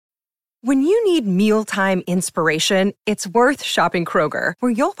When you need mealtime inspiration, it's worth shopping Kroger,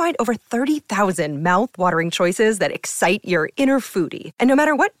 where you'll find over 30,000 mouth-watering choices that excite your inner foodie. And no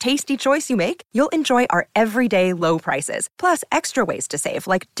matter what tasty choice you make, you'll enjoy our everyday low prices, plus extra ways to save,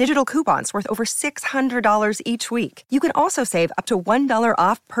 like digital coupons worth over $600 each week. You can also save up to $1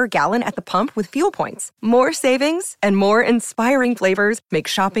 off per gallon at the pump with fuel points. More savings and more inspiring flavors make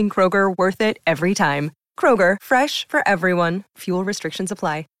shopping Kroger worth it every time. Kroger, fresh for everyone. Fuel restrictions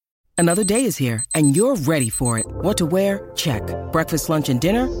apply. Another day is here, and you're ready for it. What to wear? Check. Breakfast, lunch, and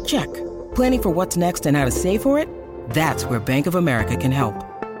dinner? Check. Planning for what's next and how to save for it? That's where Bank of America can help.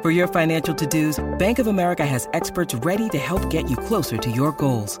 For your financial to-dos, Bank of America has experts ready to help get you closer to your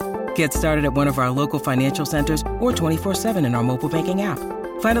goals. Get started at one of our local financial centers or 24/7 in our mobile banking app.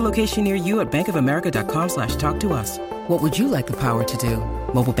 Find a location near you at bankofamerica.com/talktous. What would you like the power to do?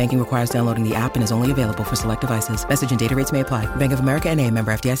 Mobile banking requires downloading the app and is only available for select devices. Message and data rates may apply. Bank of America N.A.,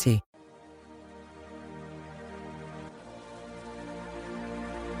 member FDIC.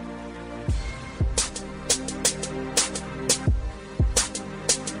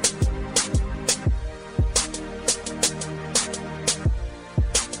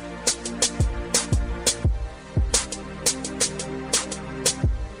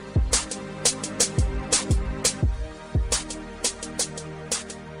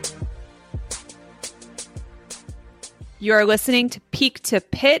 You're listening to Peak to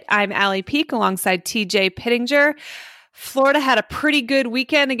Pit. I'm Allie Peak alongside TJ Pittinger. Florida had a pretty good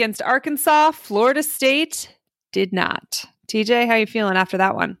weekend against Arkansas. Florida State did not. TJ, how you feeling after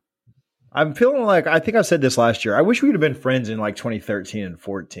that one? I'm feeling like, I think I said this last year, I wish we would have been friends in like 2013 and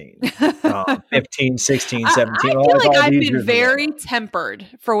 14, 15, 16, 17. I feel like I've been very tempered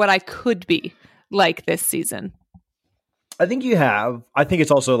for what I could be like this season. I think you have. I think it's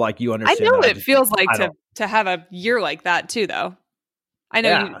also like you understand. I know what it feels like to have a year like that too, though. I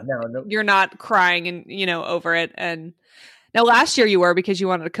know you're not crying and over it. And now last year you were because you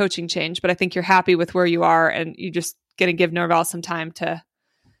wanted a coaching change, but I think you're happy with where you are and you're just going to give Norvell some time to,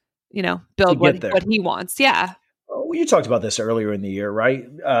 build what he wants. Yeah. Well, you talked about this earlier in the year, right?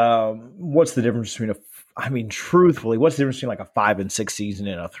 What's the difference between truthfully, what's the difference between like a 5-6 season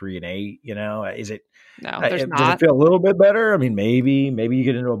and a 3-8? Is it? No, there's not. Does it feel a little bit better? I mean, maybe you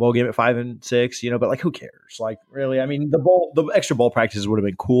get into a bowl game at 5-6, but like, who cares? Like, really? I mean, the extra bowl practices would have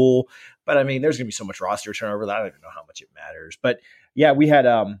been cool, but I mean, there's going to be so much roster turnover that I don't even know how much it matters. But yeah, we had,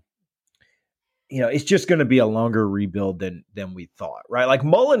 it's just going to be a longer rebuild than we thought, right? Like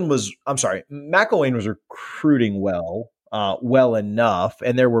McElwain was recruiting well enough,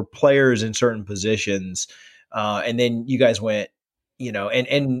 and there were players in certain positions, and then you guys went.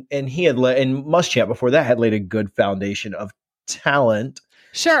 And he had and Muschamp before that had laid a good foundation of talent,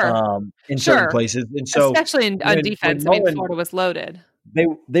 in certain places, and so especially on defense. Florida was loaded.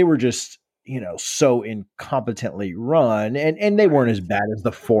 They were just so incompetently run, and they weren't as bad as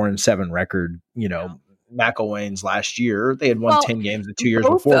the 4-7 record. McElwain's last year they had won 10 games in 2 years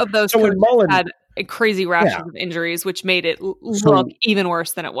before. Both of those had a crazy rash of injuries, which made it look even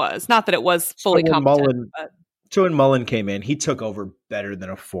worse than it was. Not that it was fully competent, but. So when Mullen came in, he took over better than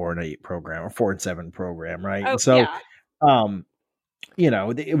a 4-8 program or 4-7 program, right? Oh, and so,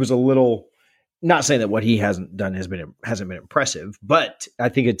 it was a little. Not saying that what he hasn't done hasn't been impressive, but I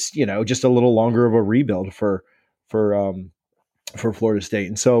think it's just a little longer of a rebuild for Florida State,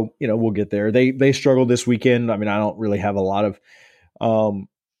 and so we'll get there. They struggled this weekend. I mean, I don't really have a lot of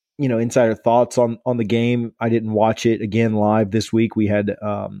insider thoughts on the game. I didn't watch it again live this week. We had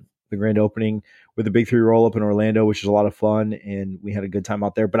the grand opening with the Big 3 roll up in Orlando, which is a lot of fun, and we had a good time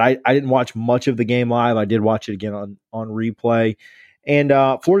out there. But I didn't watch much of the game live. I did watch it again on replay, and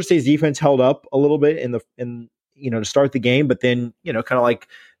Florida State's defense held up a little bit to start the game, but then kind of like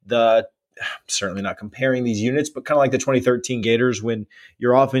certainly not comparing these units, but kind of like the 2013 Gators when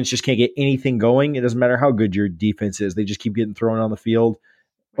your offense just can't get anything going. It doesn't matter how good your defense is; they just keep getting thrown on the field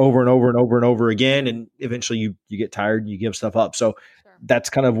over and over and over and over again, and eventually you get tired and you give stuff up. So.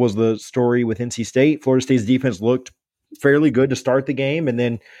 That's kind of was the story with NC State. Florida State's defense looked fairly good to start the game and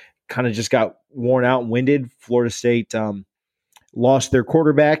then kind of just got worn out and winded. Florida State lost their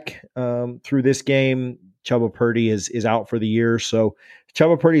quarterback through this game. Chubba Purdy is out for the year. So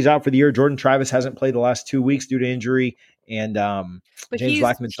Chubba Purdy's out for the year. Jordan Travis hasn't played the last 2 weeks due to injury. And James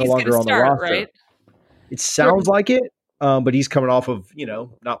Blackman's no longer on the roster. Right? It sounds like it, but he's coming off of,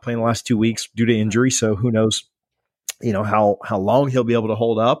 not playing the last 2 weeks due to injury. So who knows? How long he'll be able to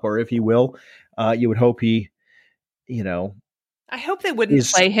hold up or if he will. You would hope he, I hope they wouldn't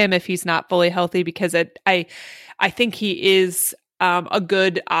play him if he's not fully healthy because I think he is a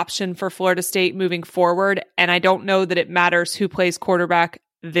good option for Florida State moving forward. And I don't know that it matters who plays quarterback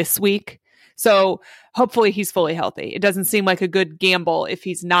this week. So hopefully he's fully healthy. It doesn't seem like a good gamble if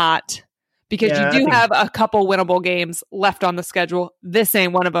he's not, because you do have a couple winnable games left on the schedule. This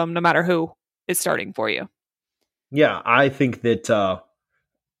ain't one of them, no matter who is starting for you. Yeah, I think that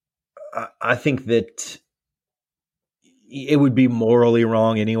it would be morally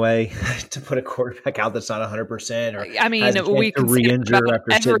wrong anyway to put a quarterback out that's not 100%. Or I mean, we can re-injure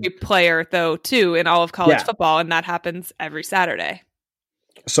after every player, though, too, in all of college football, and that happens every Saturday.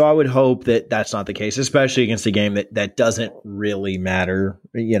 So I would hope that that's not the case, especially against a game that doesn't really matter,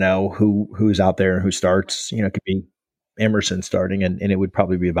 who's out there and who starts. It could be Emerson starting, and it would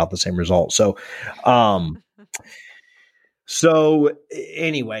probably be about the same result. So,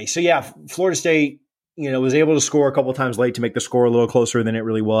 anyway, Florida State, was able to score a couple of times late to make the score a little closer than it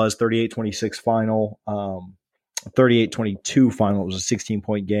really was. 38-26 final, 38-22 final. It was a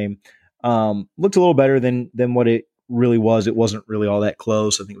 16-point game. Looked a little better than what it really was. It wasn't really all that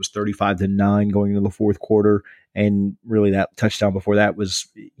close. I think it was 35-9 going into the fourth quarter. And really that touchdown before that was,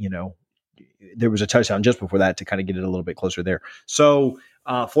 there was a touchdown just before that to kind of get it a little bit closer there. So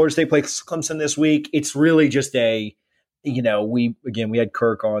Florida State plays Clemson this week. It's really just we had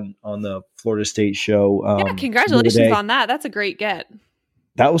Kirk on the Florida State show. Congratulations on that. That's a great get.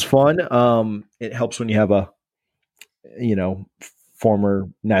 That was fun. It helps when you have a, former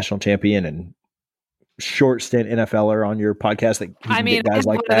national champion and short stint NFLer on your podcast. Guys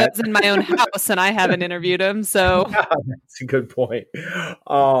like that in my own house, and I haven't interviewed him. So that's a good point.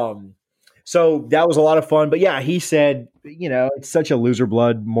 So that was a lot of fun. But yeah, he said, it's such a loser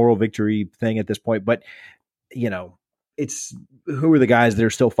blood moral victory thing at this point. But it's who are the guys that are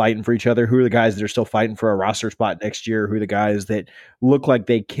still fighting for each other? Who are the guys that are still fighting for a roster spot next year? Who are the guys that look like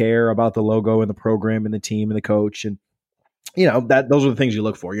they care about the logo and the program and the team and the coach? And, those are the things you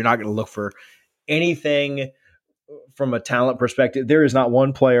look for. You're not going to look for anything from a talent perspective. There is not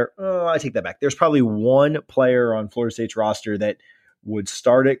one player. Oh, I take that back. There's probably one player on Florida State's roster that would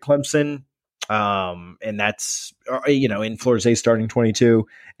start at Clemson. And that's, in Florida State starting 22.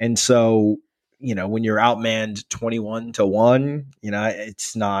 And so, when you're outmanned 21-1,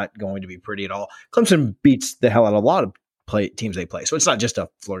 it's not going to be pretty at all. Clemson beats the hell out of a lot of teams they play. So it's not just a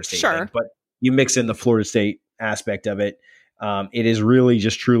Florida State thing, but you mix in the Florida State aspect of it. It is really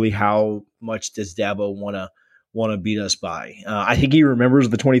just truly how much does Dabo want to beat us by. I think he remembers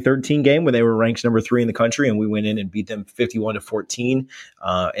the 2013 game when they were ranked number 3 in the country and we went in and beat them 51-14.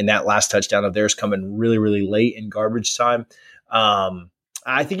 And that last touchdown of theirs coming really, really late in garbage time.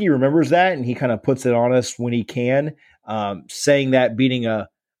 I think he remembers that, and he kind of puts it on us when he can, saying that beating a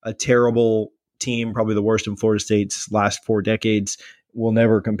terrible team, probably the worst in Florida State's last 4 decades, will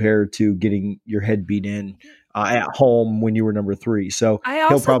never compare to getting your head beat in at home when you were number 3. So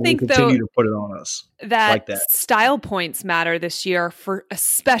he'll probably continue to put it on us like that. Style points matter this year,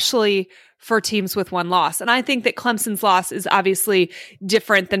 especially for teams with one loss. And I think that Clemson's loss is obviously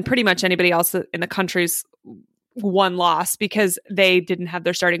different than pretty much anybody else in the country's one loss because they didn't have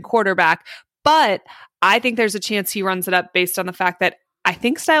their starting quarterback. But I think there's a chance he runs it up based on the fact that I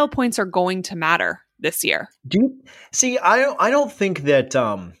think style points are going to matter this year. Do you see? I don't think that.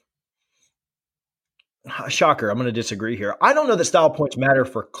 Shocker! I'm going to disagree here. I don't know that style points matter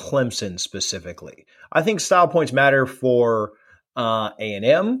for Clemson specifically. I think style points matter for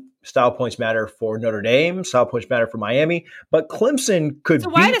A&M. Style points matter for Notre Dame. Style points matter for Miami. But Clemson could beat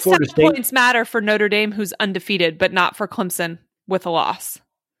Florida State. Why does style points matter for Notre Dame, who's undefeated, but not for Clemson with a loss?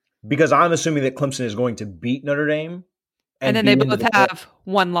 Because I'm assuming that Clemson is going to beat Notre Dame. And then they both have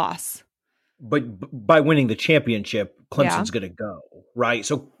one loss. But by winning the championship, Clemson's going to go, right?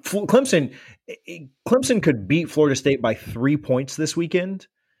 So Clemson could beat Florida State by 3 points this weekend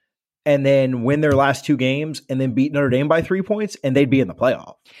and then win their last 2 games and then beat Notre Dame by 3 points, and they'd be in the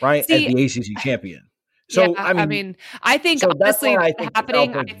playoff, right? As the ACC champion. So, yeah, I think honestly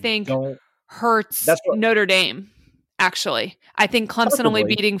happening, hurts Notre Dame. Actually, I think Clemson only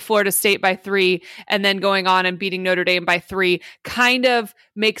beating Florida State by 3 and then going on and beating Notre Dame by 3 kind of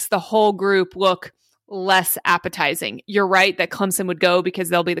makes the whole group look less appetizing. You're right that Clemson would go because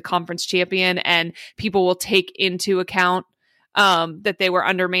they'll be the conference champion and people will take into account that they were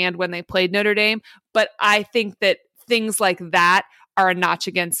undermanned when they played Notre Dame. But I think that things like that are a notch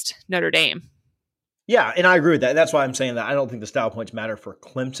against Notre Dame. Yeah, and I agree with that. That's why I'm saying that I don't think the style points matter for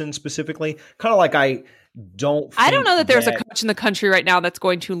Clemson specifically. Kind of like I don't know that there's a coach in the country right now that's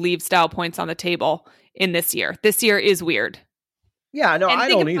going to leave style points on the table in this year. This year is weird. Yeah, no, I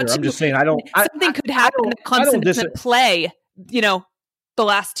don't either. I'm just saying something could happen that Clemson doesn't play, the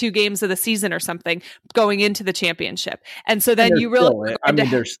last 2 games of the season or something going into the championship. And so then you really,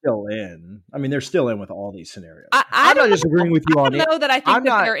 they're still in. I mean, they're still in with all these scenarios. I'm not disagreeing with you on it. I don't know that I think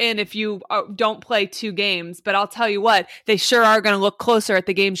they're in if you don't play 2 games, but I'll tell you what, they sure are going to look closer at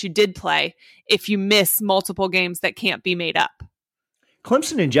the games you did play if you miss multiple games that can't be made up.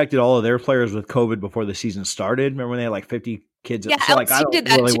 Clemson injected all of their players with COVID before the season started. Remember when they had like 50 kids? Yeah, so LSU did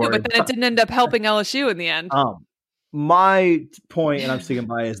that too, but then it didn't end up helping LSU in the end. My point, and I'm sticking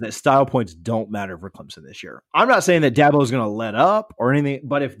by, is that style points don't matter for Clemson this year. I'm not saying that Dabo is going to let up or anything,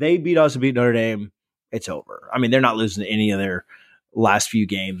 but if they beat us and beat Notre Dame, it's over. I mean, they're not losing any of their last few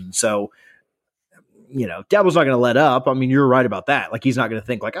games. And so, Dabo's not going to let up. I mean, you're right about that. Like, he's not going to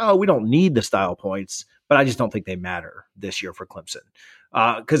think like, oh, we don't need the style points, but I just don't think they matter this year for Clemson.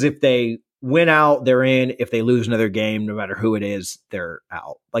 Because if they win out, they're in. If they lose another game, no matter who it is, they're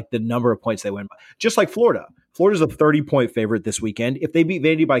out. Like the number of points they win by. Just like Florida. Florida's a 30-point favorite this weekend. If they beat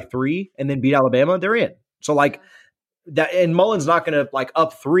Vandy by 3 and then beat Alabama, they're in. So like that, and Mullen's not going to like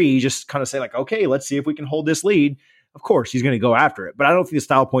up 3, just kind of say like, okay, let's see if we can hold this lead. Of course, he's going to go after it, but I don't think the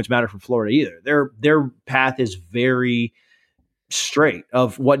style points matter for Florida either. Their path is very straight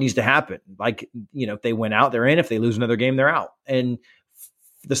of what needs to happen. Like, if they win out, they're in. If they lose another game, they're out. And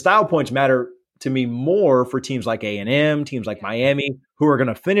the style points matter to me more for teams like A&M, teams like Miami, who are going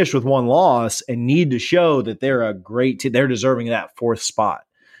to finish with 1 loss and need to show that they're a great team. They're deserving of that 4th spot.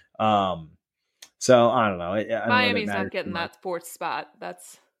 So I don't know. Miami's not getting that 4th spot.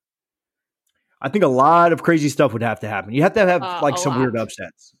 I think a lot of crazy stuff would have to happen. You have to have like some weird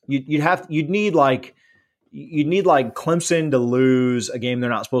upsets. You'd need like Clemson to lose a game they're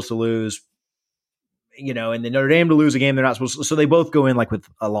not supposed to lose, and then Notre Dame to lose a game they're not supposed to. So they both go in like with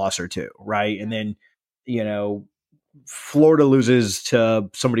a loss or 2, right? And then, Florida loses to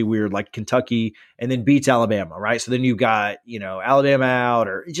somebody weird like Kentucky and then beats Alabama, right? So then you've got, Alabama out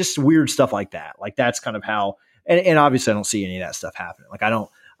or just weird stuff like that. Like that's kind of how, and obviously I don't see any of that stuff happening. Like I don't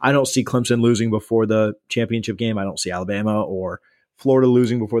see Clemson losing before the championship game. I don't see Alabama or Florida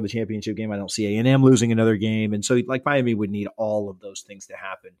losing before the championship game. I don't see A&M losing another game. And so like Miami would need all of those things to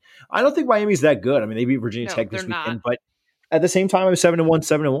happen. I don't think Miami's that good. I mean, they beat Virginia Tech this weekend, but at the same time, I'm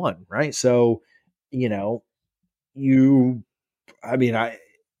 7-1, right? So, I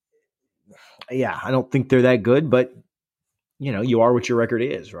don't think they're that good, but you are what your record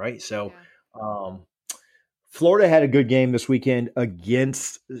is, right? So, Florida had a good game this weekend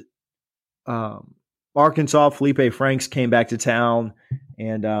against Arkansas. Felipe Franks came back to town,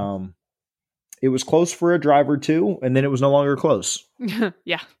 and it was close for a drive or 2, and then it was no longer close.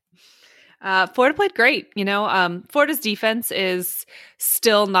 Yeah. Florida played great. Florida's defense is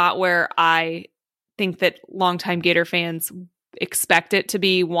still not where I think that longtime Gator fans expect it to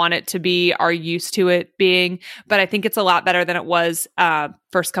be, want it to be, are used to it being, but I think it's a lot better than it was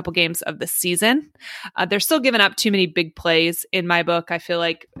first couple games of the season. They're still giving up too many big plays in my book. I feel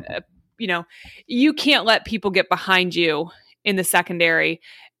like, you can't let people get behind you in the secondary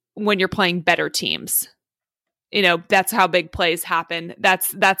when you're playing better teams. That's how big plays happen.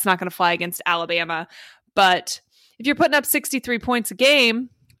 That's not going to fly against Alabama. But if you're putting up 63 points a game,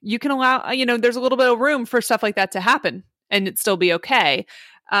 you can allow, there's a little bit of room for stuff like that to happen and it still be okay.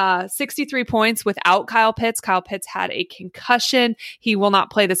 63 points without Kyle Pitts. Kyle Pitts had a concussion. He will not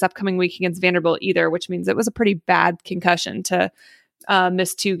play this upcoming week against Vanderbilt either, which means it was a pretty bad concussion to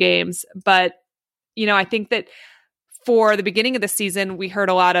miss 2 games. But, I think that for the beginning of the season, we heard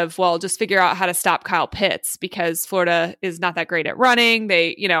a lot of, well, just figure out how to stop Kyle Pitts because Florida is not that great at running.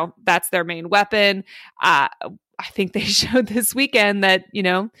 They, that's their main weapon. I think they showed this weekend that, you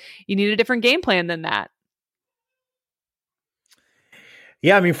need a different game plan than that.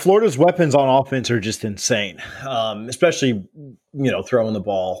 Yeah, I mean, Florida's weapons on offense are just insane, especially, throwing the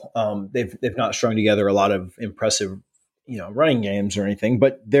ball. They've not strung together a lot of impressive, running games or anything,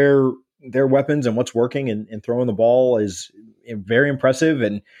 but their weapons and what's working and throwing the ball is very impressive.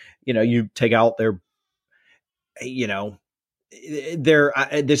 And, you take out this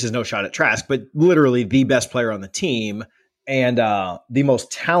is no shot at Trask, but literally the best player on the team and the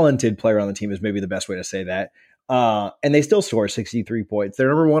most talented player on the team is maybe the best way to say that. And they still score 63 points. Their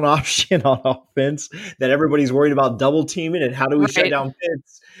number 1 option on offense that everybody's worried about double teaming and how do we shut down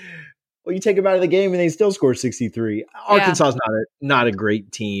Pitts? Well, you take them out of the game and they still score 63. Arkansas is not a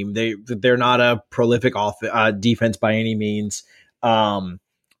great team. They're not a prolific defense by any means.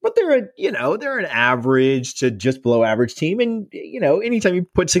 But they're an average to just below average team. And, anytime you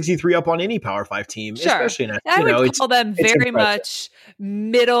put 63 up on any Power 5 team, especially in I would call them very much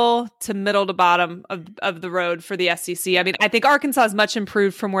middle to bottom of the road for the SEC. I mean, I think Arkansas is much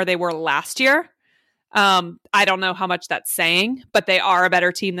improved from where they were last year. I don't know how much that's saying, but they are a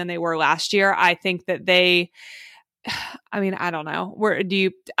better team than they were last year. I think that I don't know.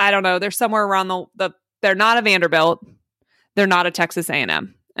 I don't know. They're somewhere around they're not a Vanderbilt. They're not a Texas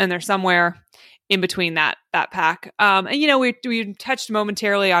A&M, and they're somewhere in between that pack. And, we touched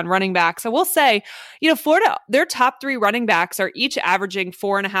momentarily on running backs. I will say, Florida, their top 3 running backs are each averaging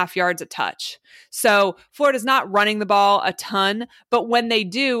 4.5 yards a touch. So Florida's not running the ball a ton, but when they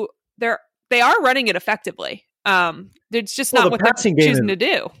do, they are running it effectively. It's just not what they're choosing to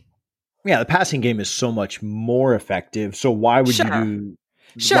do. Yeah, the passing game is so much more effective. So why would you?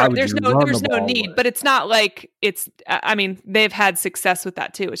 Sure, there's no need, but it's not like they've had success with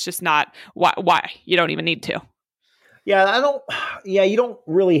that too. It's just not why you don't even need to. Yeah, you don't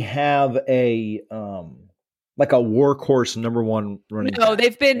really have a like a workhorse number one running. No,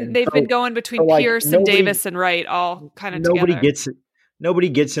 they've been going between Pierce and Davis and Wright all kind of together. Nobody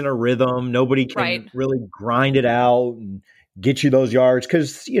gets in a rhythm. Nobody can really grind it out and get you those yards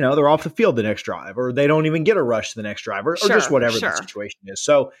because, they're off the field the next drive or they don't even get a rush the next drive or just whatever the situation is.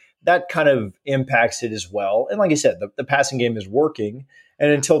 So that kind of impacts it as well. And like I said, the passing game is working.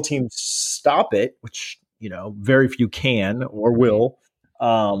 And until teams stop it, which, very few can or will,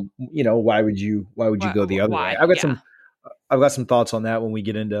 why would you go the other way? I've got some thoughts on that when we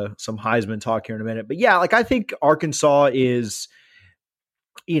get into some Heisman talk here in a minute. But yeah, I think Arkansas is,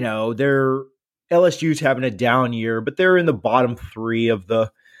 LSU's having a down year, but they're in the bottom 3 of the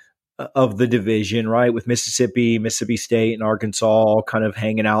division, right? With Mississippi State, and Arkansas all kind of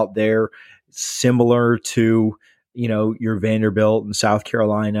hanging out there, similar to your Vanderbilt and South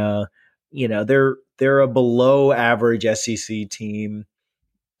Carolina. They're a below average SEC team,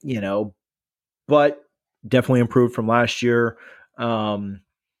 but definitely improved from last year.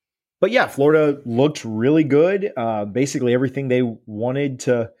 But yeah, Florida looked really good. Basically everything they wanted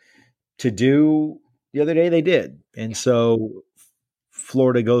to do the other day, they did. And so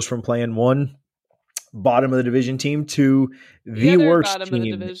Florida goes from playing one bottom of the division team to the worst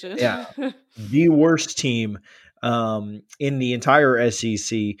team. Yeah, the worst team in the entire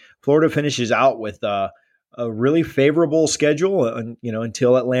SEC. Florida finishes out with a really favorable schedule,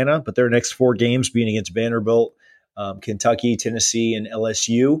 until Atlanta, but their next 4 games being against Vanderbilt, Kentucky, Tennessee, and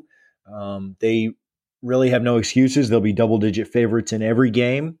LSU. They really have no excuses. They'll be double-digit favorites in every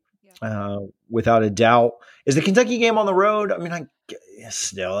game. Without a doubt. Is the Kentucky game on the road?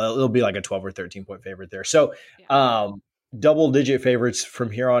 Still, it'll be like a 12 or 13 point favorite there. So, double digit favorites from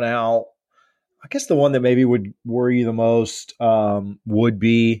here on out. I guess the one that maybe would worry you the most would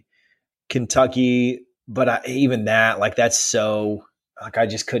be Kentucky. But even that, that's so, I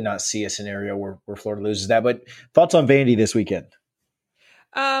just could not see a scenario where Florida loses that. But thoughts on Vandy this weekend?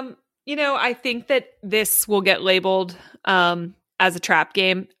 I think that this will get labeled as a trap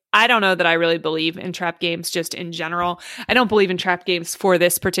game. I don't know that I really believe in trap games just in general. I don't believe in trap games for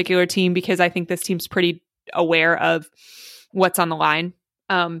this particular team because I think this team's pretty aware of what's on the line.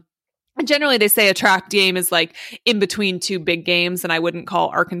 Generally, they say a trap game is like in between 2 big games, and I wouldn't call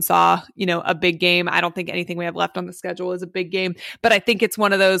Arkansas, a big game. I don't think anything we have left on the schedule is a big game, but I think it's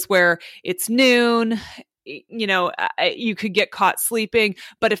one of those where it's noon. You could get caught sleeping,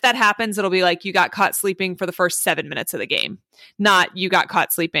 but if that happens, it'll be like you got caught sleeping for the first 7 minutes of the game, not you got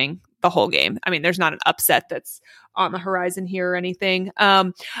caught sleeping the whole game. There's not an upset that's on the horizon here or anything.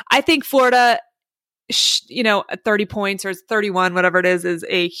 I think Florida, 30 points or 31, whatever it is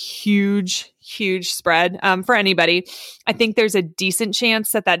a huge, huge spread for anybody. I think there's a decent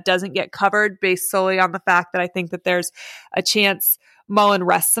chance that doesn't get covered based solely on the fact that I think that there's a chance Mullen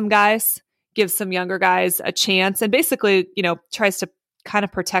rests some guys, gives some younger guys a chance, and basically, tries to kind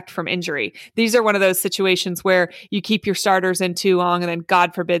of protect from injury. These are one of those situations where you keep your starters in too long and then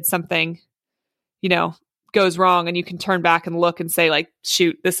God forbid something, goes wrong and you can turn back and look and say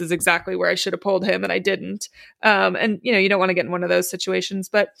shoot, this is exactly where I should have pulled him and I didn't. And you don't want to get in one of those situations,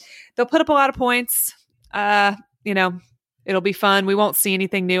 but they'll put up a lot of points. It'll be fun. We won't see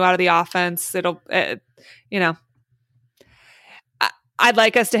anything new out of the offense. I'd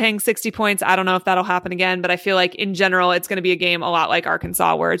like us to hang 60 points. I don't know if that'll happen again, but I feel like in general, it's going to be a game a lot like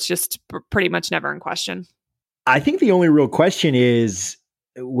Arkansas where it's just pretty much never in question. I think the only real question is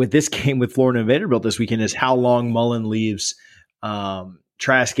with this game with Florida and Vanderbilt this weekend is how long Mullen leaves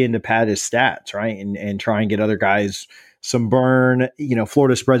Trask in to pad his stats, right? And try and get other guys some burn.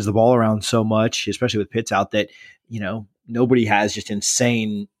 Florida spreads the ball around so much, especially with Pitts out, that, nobody has just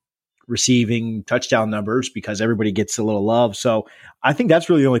insane receiving touchdown numbers because everybody gets a little love. So I think that's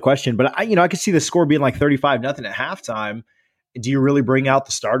really the only question. But I could see the score being like 35-0 at halftime. Do you really bring out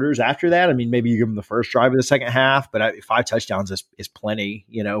the starters after that? Maybe you give them the first drive of the second half, but 5 touchdowns is plenty,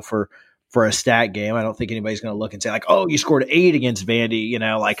 for for a stat game. I don't think anybody's going to look and say like, oh, you scored 8 against Vandy.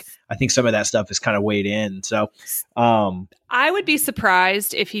 Like I think some of that stuff is kind of weighed in. So I would be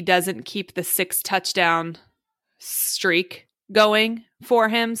surprised if he doesn't keep the 6 touchdown streak going for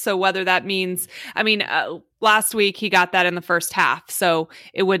him. So whether that means, last week he got that in the first half, so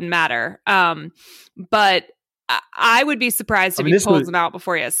it wouldn't matter. But I would be surprised if he pulls them out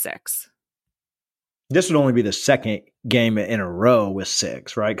before he has 6. This would only be the second game in a row with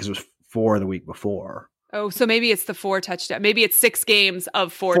 6, right? Because it was 4 the week before. Oh, so maybe it's the 4 touchdown. Maybe it's 6 games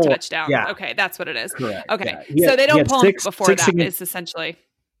of 4 touchdowns. Yeah. Okay, that's what it is. Correct. Okay, yeah. So they don't pull him before that is essentially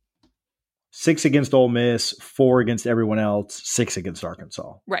 6 against Ole Miss, 4 against everyone else, 6 against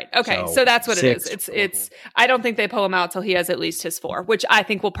Arkansas. Right. Okay. So that's what 6, it is. It's. I don't think they pull him out till he has at least his 4, which I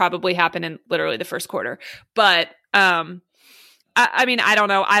think will probably happen in literally the first quarter. But I don't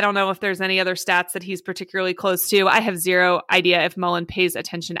know. I don't know if there's any other stats that he's particularly close to. I have zero idea if Mullen pays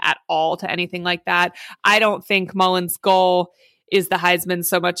attention at all to anything like that. I don't think Mullen's goal is the Heisman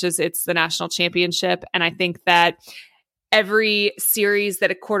so much as it's the national championship. And I think that every series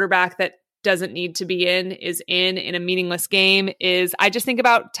that a quarterback that doesn't need to be is in a meaningless game is, I just think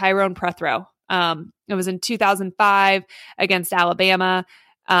about Tyrone Prethrow. It was in 2005 against Alabama,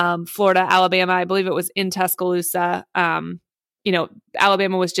 Florida, Alabama. I believe it was in Tuscaloosa.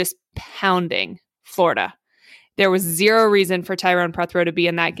 Alabama was just pounding Florida. There was zero reason for Tyrone Prethrow to be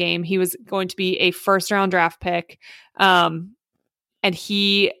in that game. He was going to be a first-round draft pick, and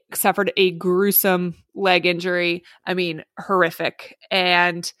he suffered a gruesome leg injury. Horrific.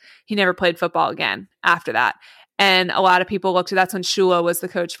 And he never played football again after that. And a lot of people looked at that's when Shula was the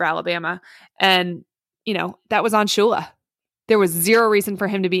coach for Alabama. And, that was on Shula. There was zero reason for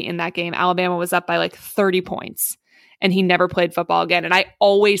him to be in that game. Alabama was up by like 30 points. And he never played football again. And I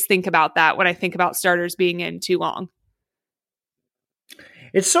always think about that when I think about starters being in too long.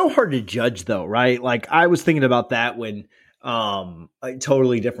 It's so hard to judge though, right? Like I was thinking about that when a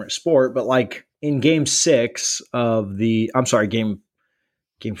totally different sport, but like in game 6 of game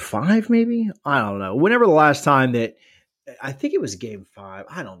 5, maybe? I don't know. Whenever the last time that I think it was game 5,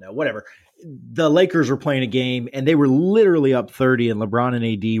 I don't know, whatever. The Lakers were playing a game and they were literally up 30 and LeBron and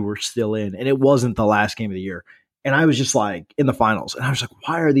AD were still in, and it wasn't the last game of the year. And I was just like in the finals and I was like,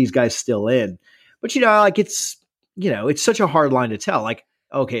 why are these guys still in? But it's such a hard line to tell. Like,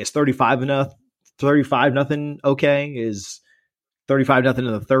 okay, is 35-0 okay? Is 35-0 in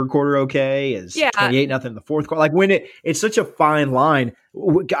the third quarter okay? Is 28-0 in the fourth quarter? Like when it's such a fine line.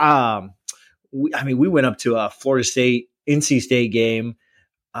 We went up to a Florida State, NC State game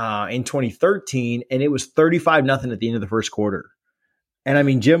in 2013 and it was 35-0 at the end of the first quarter.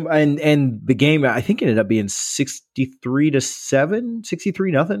 And Jim and the game I think ended up being 63-7,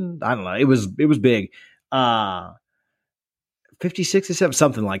 63-0. I don't know. It was big. 56-7,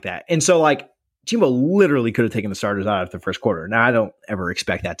 something like that. And so like Jimbo literally could have taken the starters out after the first quarter. Now I don't ever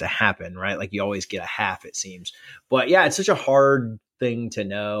expect that to happen, right? Like you always get a half, it seems. But yeah, it's such a hard thing to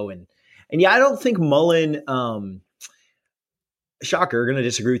know. And yeah, I don't think Mullen shocker, going to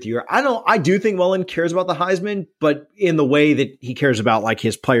disagree with you. I do think Mullen cares about the Heisman, but in the way that he cares about like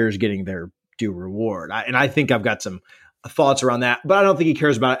his players getting their due reward. I think I've got some thoughts around that, but I don't think he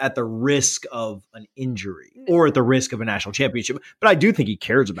cares about it at the risk of an injury or at the risk of a national championship. But I do think he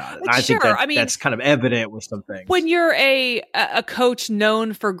cares about it. I think that's kind of evident with some things. When you're a coach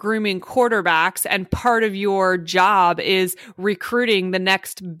known for grooming quarterbacks and part of your job is recruiting the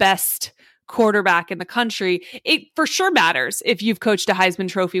next best quarterback in the country, it for sure matters if you've coached a Heisman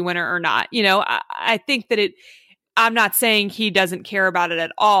Trophy winner or not. I think that I'm not saying he doesn't care about it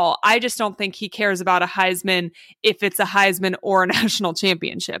at all. I just don't think he cares about a Heisman if it's a Heisman or a national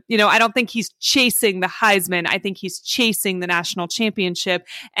championship. I don't think he's chasing the Heisman. I think he's chasing the national championship.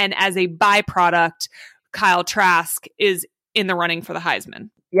 And as a byproduct, Kyle Trask is in the running for the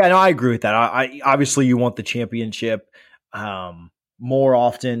Heisman. Yeah, no, I agree with that. I obviously you want the championship more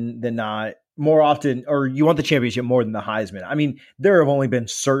often than not. Or you want the championship more than the Heisman. There have only been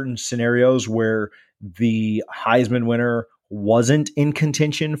certain scenarios where the Heisman winner wasn't in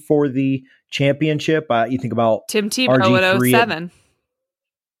contention for the championship. You think about Tim Tebow at 07.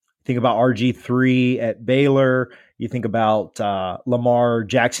 Think about RG3 at Baylor. You think about Lamar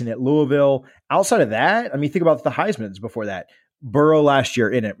Jackson at Louisville. Outside of that, think about the Heismans before that. Burrow last year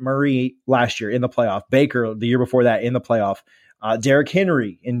in it. Murray last year in the playoff. Baker the year before that in the playoff. Derrick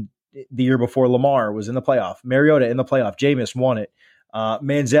Henry in the year before Lamar was in the playoff. Mariota in the playoff. Jameis won it.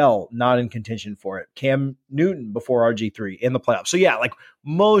 Manziel not in contention for it. Cam Newton before RG3 in the playoff. So yeah, like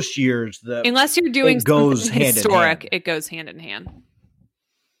most years, unless you're doing something historic, it goes hand in hand.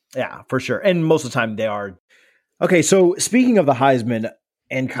 Yeah, for sure. And most of the time they are. Okay, so speaking of the Heisman,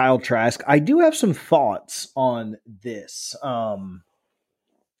 and Kyle Trask. I do have some thoughts on this.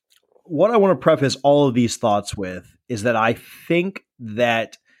 What I want to preface all of these thoughts with is that I think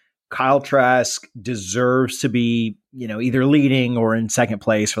that Kyle Trask deserves to be, either leading or in second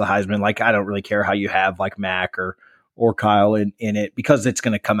place for the Heisman. Like, I don't really care how you have like Mac or Kyle in it, because it's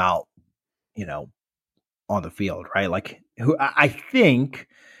going to come out, on the field, right? Like, I think,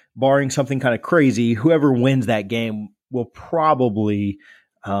 barring something kind of crazy, whoever wins that game will probably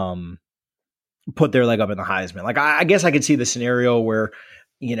put their leg up in the Heisman. Like, I guess I could see the scenario where,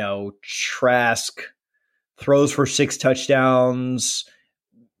 Trask throws for 6 touchdowns,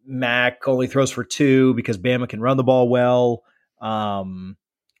 Mac only throws for 2 because Bama can run the ball well,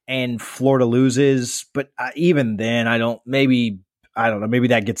 and Florida loses. But even then, I don't know. Maybe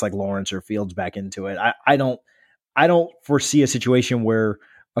that gets like Lawrence or Fields back into it. I don't foresee a situation where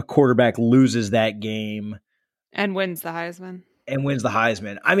a quarterback loses that game and wins the Heisman.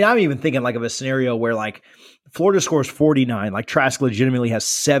 I mean, I'm even thinking like of a scenario where like Florida scores 49, like Trask legitimately has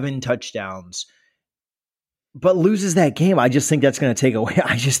 7 touchdowns, but loses that game. I just think that's going to take away.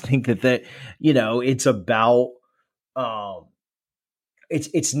 I just think that it's about,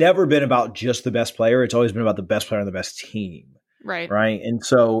 it's never been about just the best player. It's always been about the best player on the best team. Right. Right. And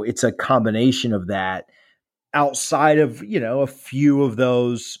so it's a combination of that outside of, a few of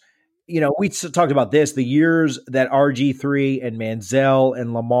those. We talked about this, the years that RG3 and Manziel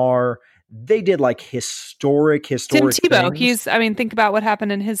and Lamar, they did like historic Tim Tebow, things. Think about what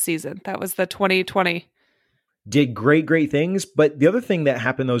happened in his season. That was the 2020. Did great things. But the other thing that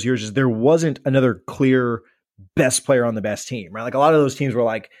happened those years is there wasn't another clear best player on the best team, right? Like a lot of those teams were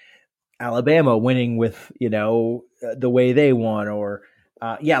like Alabama winning with, the way they won, or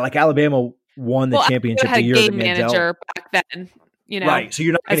like Alabama won the championship the year that Manziel. Manager back then. Right. So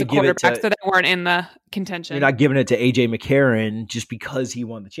you're not going to give it to, so they weren't in the contention. You're not giving it to AJ McCarron just because he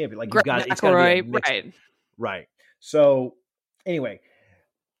won the champion. Like you got it's got to be right. Right. So anyway,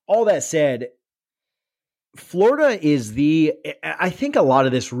 all that said, Florida is I think a lot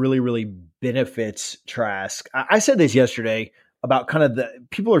of this really, really benefits Trask. I said this yesterday about kind of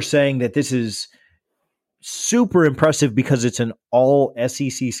people are saying that this is super impressive because it's an all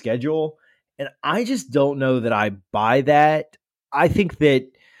SEC schedule. And I just don't know that I buy that. I think that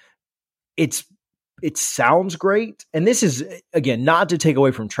it sounds great. And this is, again, not to take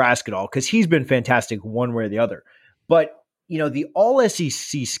away from Trask at all, because he's been fantastic one way or the other. But, the all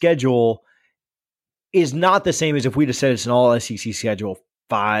SEC schedule is not the same as if we just said it's an all SEC schedule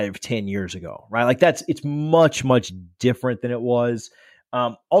 5-10 years ago, right? Like it's much, much different than it was.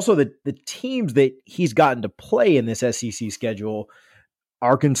 Also, the teams that he's gotten to play in this SEC schedule,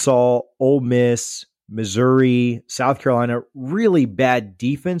 Arkansas, Ole Miss, Missouri, South Carolina, really bad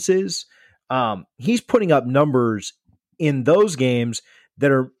defenses. He's putting up numbers in those games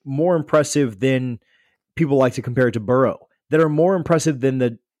that are more impressive than people like to compare it to Burrow, that are more impressive than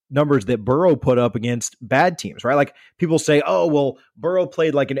the numbers that Burrow put up against bad teams, right? Like people say, oh, well, Burrow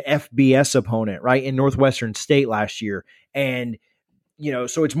played like an FBS opponent, right, in Northwestern State last year. And,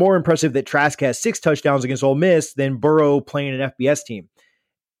 so it's more impressive that Trask has 6 touchdowns against Ole Miss than Burrow playing an FBS team.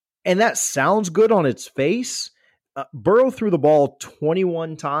 And that sounds good on its face. Burrow threw the ball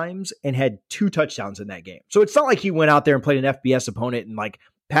 21 times and had 2 touchdowns in that game. So it's not like he went out there and played an FBS opponent and like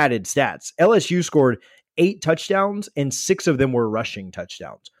padded stats. LSU scored 8 touchdowns and 6 of them were rushing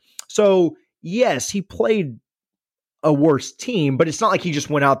touchdowns. So yes, he played a worse team, but it's not like he just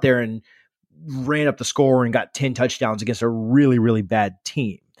went out there and ran up the score and got 10 touchdowns against a really, really bad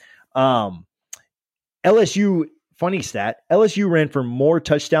team. LSU, funny stat, LSU ran for more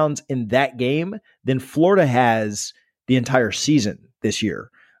touchdowns in that game than Florida has the entire season this year.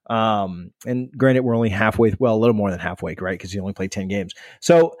 And granted, we're only halfway, well, a little more than halfway, right? Because he only played 10 games.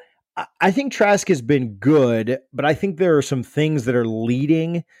 So I think Trask has been good, but I think there are some things that are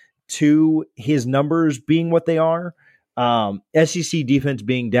leading to his numbers being what they are. SEC defense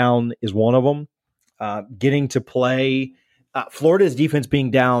being down is one of them. Getting to play, Florida's defense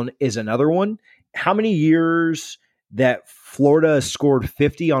being down is another one. How many years that Florida scored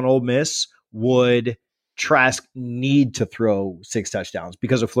 50 on Ole Miss would Trask need to throw 6 touchdowns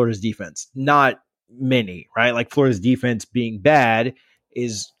because of Florida's defense? Not many, right? Like Florida's defense being bad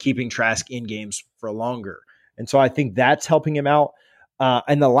is keeping Trask in games for longer. And so I think that's helping him out.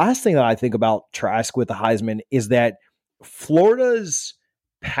 And the last thing that I think about Trask with the Heisman is that Florida's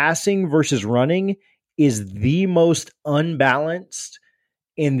passing versus running is the most unbalanced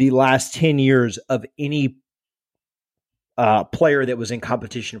in the last 10 years of any player that was in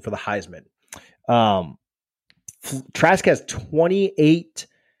competition for the Heisman. Trask has 28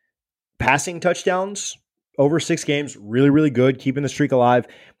 passing touchdowns over 6 games, really, really good, keeping the streak alive.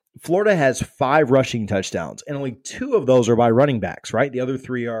 Florida has 5 rushing touchdowns, and only 2 of those are by running backs, right? The other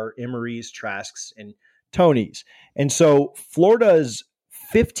 3 are Emery's, Trask's, and Tony's. And so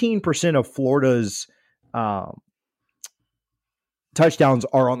 15% of Florida's touchdowns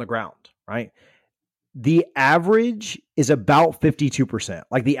are on the ground, right? The average is about 52%.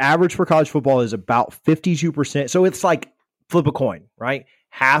 Like the average for college football is about 52%. So it's like flip a coin, right?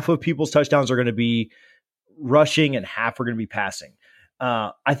 Half of people's touchdowns are going to be rushing and half are going to be passing.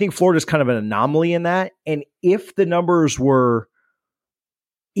 I think Florida's kind of an anomaly in that. And if the numbers were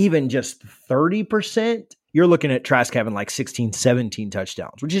even just 30%, you're looking at Trask having like 16, 17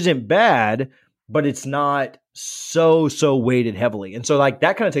 touchdowns, which isn't bad, but it's not so weighted heavily. And so like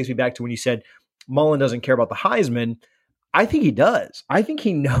that kind of takes me back to when you said Mullen doesn't care about the Heisman. I think he does. I think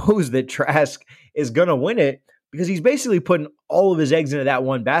he knows that Trask is going to win it because he's basically putting all of his eggs into that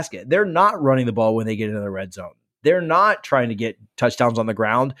one basket. They're not running the ball when they get into the red zone. They're not trying to get touchdowns on the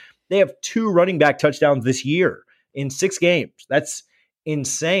ground. They have 2 running back touchdowns this year in 6 games. That's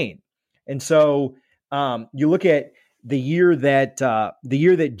insane. And so you look at the year that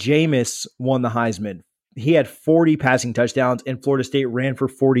Jameis won the Heisman, he had 40 passing touchdowns and Florida State ran for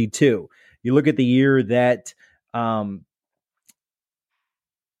 42. You look at the year that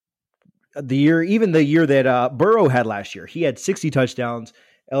Burrow had last year, he had 60 touchdowns.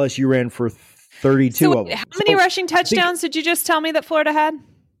 LSU ran for 32 of them. How many rushing touchdowns did you just tell me that Florida had?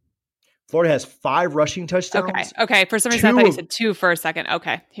 Florida has 5 rushing touchdowns. Okay. For some reason, I thought you said 2 for a second.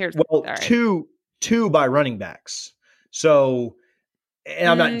 Okay. Two by running backs. So, and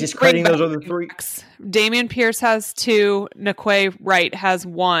I'm not discrediting those other 3. Dameon Pierce has 2. Naquay Wright has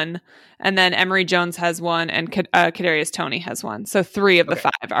 1. And then Emory Jones has 1. And Kadarius Toney has 1. So 3 of the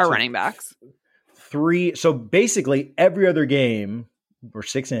 5 are running backs. 3. So basically every other game, we're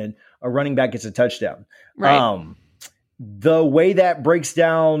 6 in, a running back gets a touchdown. Right. The way that breaks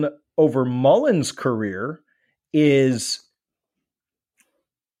down over Mullen's career is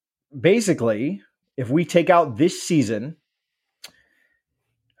basically, if we take out this season,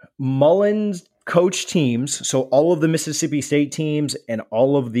 Mullen's coach teams, so all of the Mississippi State teams and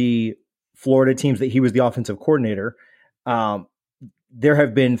all of the Florida teams that he was the offensive coordinator, there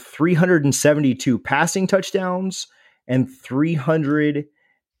have been 372 passing touchdowns and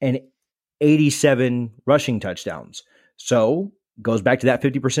 387 rushing touchdowns. So goes back to that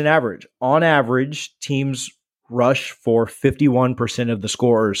 50% average. On average, teams rush for 51% of the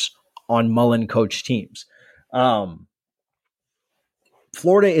scores on Mullen coach teams.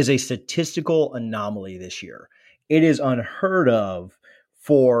 Florida is a statistical anomaly this year. It is unheard of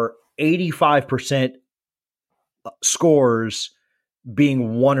for 85% scores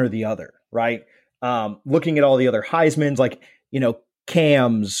being one or the other, right? Looking at all the other Heismans, like,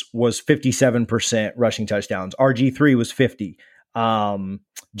 Cam's was 57% rushing touchdowns. RG3 was 50.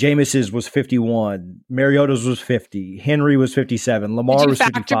 Jameis's was 51. Mariota's was 50. Henry was 57. Lamar was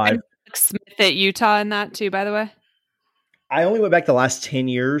 55. Smith at Utah in that too, by the way? I only went back the last 10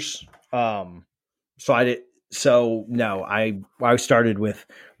 years. I started with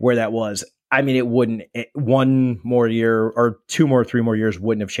where that was. I mean, one more year or 2 more, 3 more years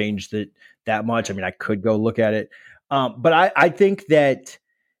wouldn't have changed it that much. I mean, I could go look at it. But I think that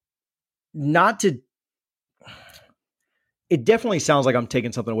it definitely sounds like I'm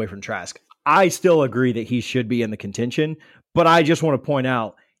taking something away from Trask. I still agree that he should be in the contention, but I just want to point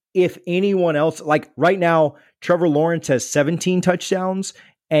out, if anyone else, like right now, Trevor Lawrence has 17 touchdowns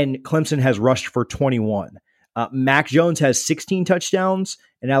and Clemson has rushed for 21. Mac Jones has 16 touchdowns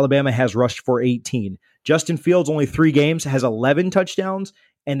and Alabama has rushed for 18. Justin Fields, only 3 games, has 11 touchdowns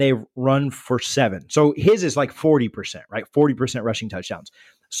and they've run for 7. So his is like 40%, right? 40% rushing touchdowns.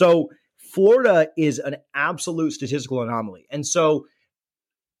 So Florida is an absolute statistical anomaly. And so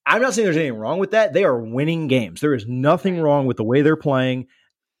I'm not saying there's anything wrong with that. They are winning games. There is nothing wrong with the way they're playing.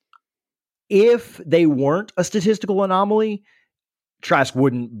 If they weren't a statistical anomaly, Trask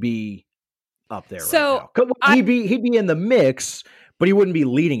wouldn't be up there right now. He'd be in the mix, but he wouldn't be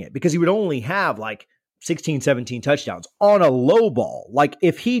leading it because he would only have like 16, 17 touchdowns on a low ball. Like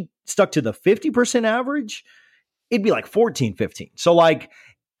if he stuck to the 50% average, it'd be like 14, 15. So like,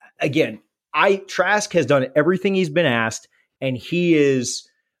 again, Trask has done everything he's been asked and he is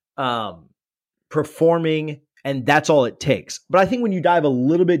performing, and that's all it takes. But I think when you dive a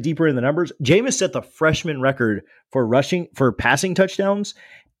little bit deeper in the numbers, Jameis set the freshman record for passing touchdowns,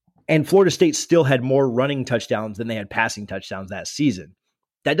 and Florida State still had more running touchdowns than they had passing touchdowns that season.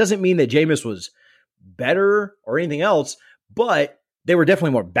 That doesn't mean that Jameis was better or anything else, but they were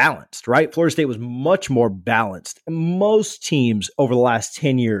definitely more balanced, right? Florida State was much more balanced. Most teams over the last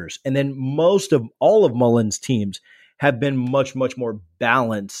 10 years, and then most of all of Mullen's teams have been much, much more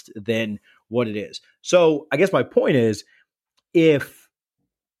balanced than what it is. So I guess my point is, if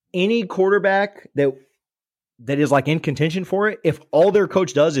any quarterback that is like in contention for it, if all their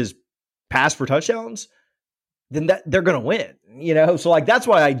coach does is pass for touchdowns, then that they're going to win, you know? So like, that's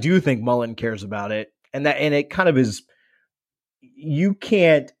why I do think Mullen cares about it. And it kind of is, you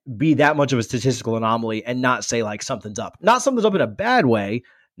can't be that much of a statistical anomaly and not say like something's up. Not something's up in a bad way.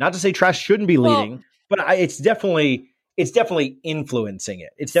 Not to say Trask shouldn't be leading, but it's definitely influencing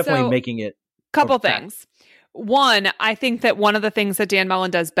it. It's definitely making it. Couple things. One, I think that one of the things that Dan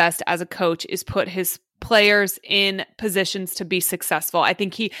Mullen does best as a coach is put his players in positions to be successful. I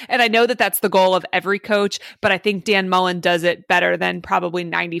think and I know that that's the goal of every coach, but I think Dan Mullen does it better than probably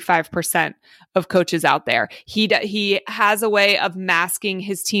 95% of coaches out there. He has a way of masking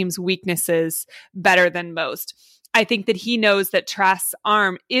his team's weaknesses better than most. I think that he knows that Trask's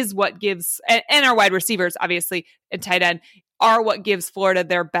arm is what gives, and our wide receivers, obviously, and tight end, are what gives Florida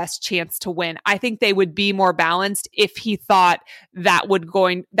their best chance to win. I think they would be more balanced if he thought that was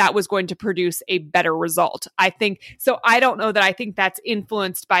going to produce a better result. I think so. I don't know that I think that's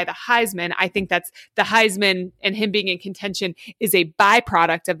influenced by the Heisman. I think that's the Heisman and him being in contention is a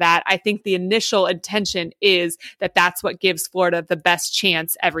byproduct of that. I think the initial intention is that that's what gives Florida the best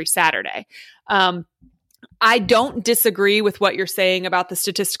chance every Saturday. I don't disagree with what you're saying about the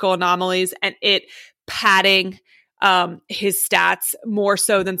statistical anomalies and it padding his stats more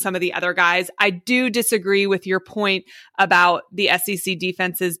so than some of the other guys. I do disagree with your point about the SEC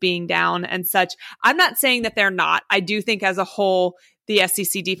defenses being down and such. I'm not saying that they're not. I do think as a whole, the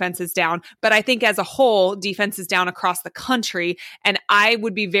SEC defense is down, but I think as a whole, defense is down across the country. And I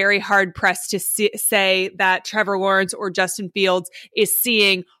would be very hard pressed to say that Trevor Lawrence or Justin Fields is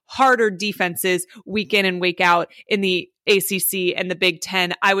seeing harder defenses week in and week out in the ACC and the Big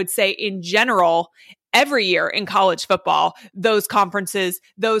Ten. I would say in general, every year in college football, those conferences,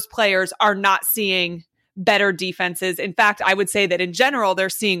 those players are not seeing better defenses. In fact, I would say that in general, they're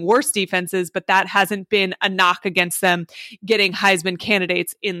seeing worse defenses, but that hasn't been a knock against them getting Heisman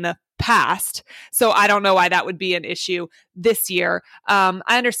candidates in the past. So I don't know why that would be an issue this year. I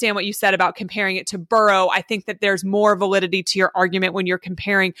understand what you said about comparing it to Burrow. I think that there's more validity to your argument when you're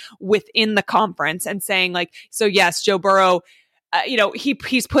comparing within the conference and saying like, so yes, Joe Burrow,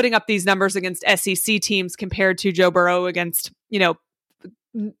 he's putting up these numbers against SEC teams compared to Joe Burrow against,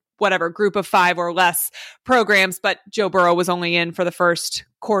 whatever group of 5 or less programs, but Joe Burrow was only in for the first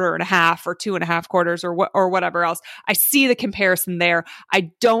quarter and a half or 2.5 quarters or whatever else. I see the comparison there.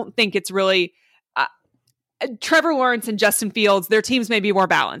 I don't think it's really Trevor Lawrence and Justin Fields, their teams may be more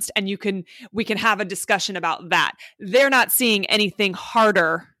balanced and we can have a discussion about that. They're not seeing anything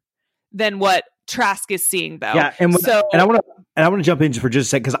harder than what Trask is seeing though. Yeah. And I want to jump in for just a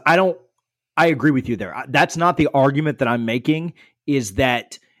second because I agree with you there. That's not the argument that I'm making is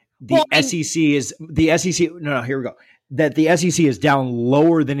that SEC is the SEC. No, here we go. That the SEC is down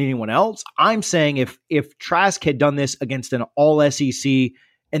lower than anyone else. I'm saying if Trask had done this against an all SEC,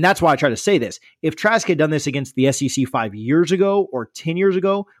 and that's why I try to say this, if Trask had done this against the SEC 5 years ago or 10 years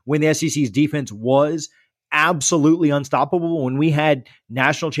ago, when the SEC's defense was absolutely unstoppable, when we had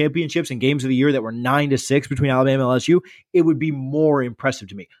national championships and games of the year that were 9-6 between Alabama and LSU, it would be more impressive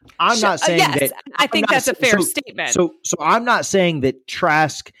to me. I'm not saying that. I think that's a fair statement. So I'm not saying that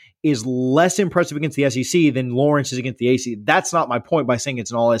Trask is less impressive against the SEC than Lawrence is against the ACC. That's not my point by saying it's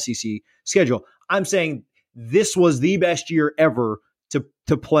an all SEC schedule. I'm saying this was the best year ever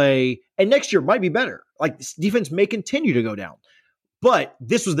to play, and next year might be better. Like defense may continue to go down, but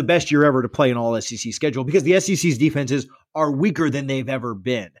this was the best year ever to play an all SEC schedule because the SEC's defenses are weaker than they've ever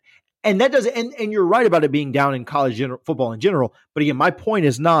been. And that doesn't, and you're right about it being down in college football in general. But again, my point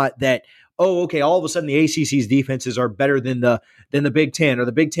is not that, all of a sudden the ACC's defenses are better than the Big Ten or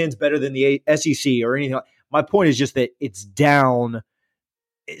the Big Ten's better than the SEC or anything. My point is just that it's down.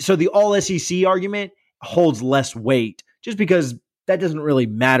 So the all SEC argument holds less weight just because that doesn't really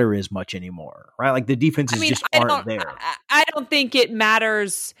matter as much anymore, right? Like the defenses just aren't there. I don't think it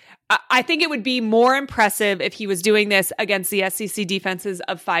matters. I think it would be more impressive if he was doing this against the SEC defenses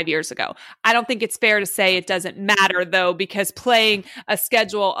of 5 years ago. I don't think it's fair to say it doesn't matter though, because playing a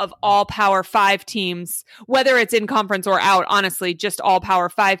schedule of all Power 5 teams, whether it's in conference or out, honestly, just all Power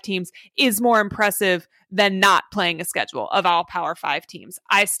 5 teams is more impressive than not playing a schedule of all Power 5 teams.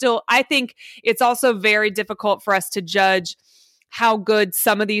 I think it's also very difficult for us to judge how good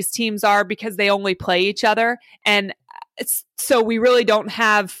some of these teams are because they only play each other. And so we really don't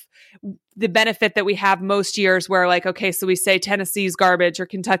have the benefit that we have most years where like, okay, so we say Tennessee's garbage or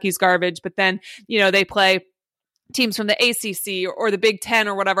Kentucky's garbage, but then, they play teams from the ACC or the Big Ten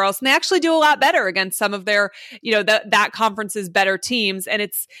or whatever else, and they actually do a lot better against some of their, that conference's better teams. And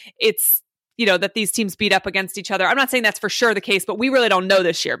it's that these teams beat up against each other. I'm not saying that's for sure the case, but we really don't know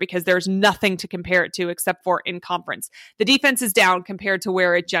this year because there's nothing to compare it to except for in conference. The defense is down compared to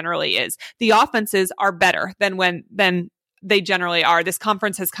where it generally is. The offenses are better than they generally are. This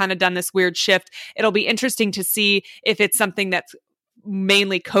conference has kind of done this weird shift. It'll be interesting to see if it's something that's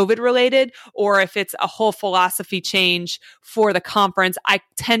mainly COVID related or if it's a whole philosophy change for the conference. I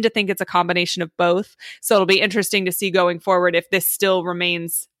tend to think it's a combination of both. So it'll be interesting to see going forward if this still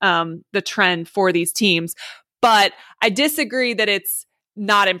remains the trend for these teams. But I disagree that it's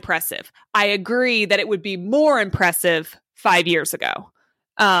not impressive. I agree that it would be more impressive 5 years ago.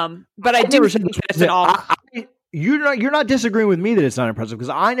 But I do think it's all. You're not disagreeing with me that it's not impressive because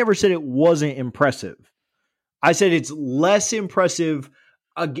I never said it wasn't impressive. I said it's less impressive.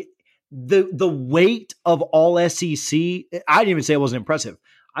 The weight of all SEC, I didn't even say it wasn't impressive.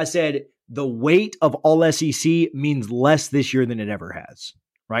 I said the weight of all SEC means less this year than it ever has,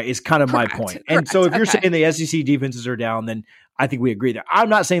 right? It's kind of my point. And so if you're saying the SEC defenses are down, then I think we agree there. I'm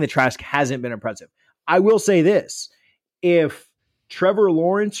not saying the Trask hasn't been impressive. I will say this. If Trevor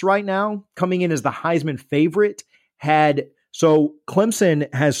Lawrence right now, coming in as the Heisman favorite, so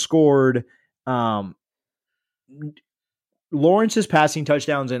Clemson has scored Lawrence's passing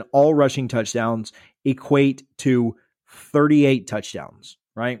touchdowns and all rushing touchdowns equate to 38 touchdowns,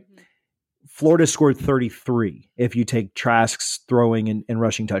 right? Mm-hmm. Florida scored 33 if you take Trask's throwing and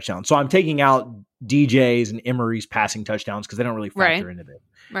rushing touchdowns. So I'm taking out DJ's and Emery's passing touchdowns because they don't really factor into it.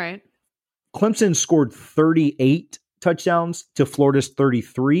 Right. Clemson scored 38 touchdowns to Florida's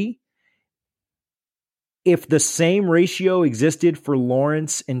 33. If the same ratio existed for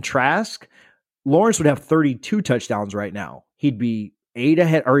Lawrence and Trask, Lawrence would have 32 touchdowns right now. He'd be 8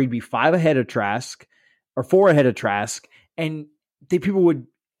 ahead, or he'd be 5 ahead of Trask, or 4 ahead of Trask. And people would,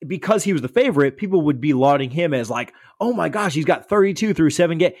 because he was the favorite, people would be lauding him as like, oh my gosh, he's got 32 through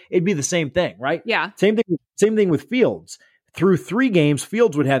 7 games. It'd be the same thing, right? Yeah. Same thing with Fields. Through 3 games,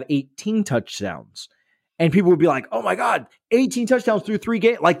 Fields would have 18 touchdowns. And people would be like, oh my God, 18 touchdowns through 3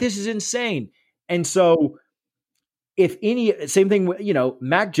 games. Like, this is insane. And so if any, same thing,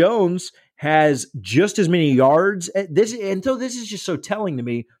 Mac Jones has just as many yards. And so this is just so telling to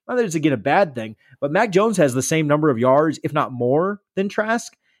me. Not that it's, again, a bad thing, but Mac Jones has the same number of yards, if not more, than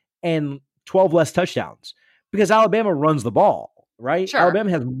Trask, and 12 less touchdowns because Alabama runs the ball, right? Sure.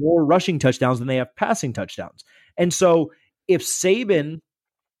 Alabama has more rushing touchdowns than they have passing touchdowns. And so if Saban,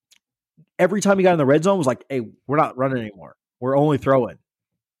 every time he got in the red zone, was like, hey, we're not running anymore. We're only throwing.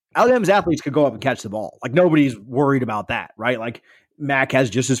 Alabama's athletes could go up and catch the ball. Like, nobody's worried about that, right? Like, Mac has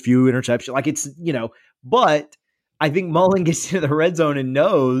just as few interceptions. Like, it's, but I think Mullen gets into the red zone and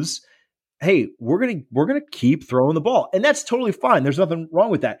knows, hey, we're gonna keep throwing the ball. And that's totally fine. There's nothing wrong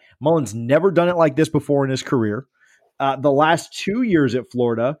with that. Mullen's never done it like this before in his career. The last 2 years at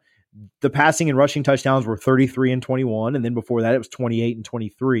Florida, the passing and rushing touchdowns were 33 and 21. And then before that, it was 28 and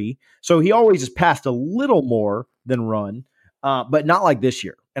 23. So he always has passed a little more than run, but not like this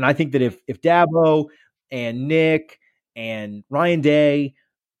year. And I think that if Dabo and Nick and Ryan Day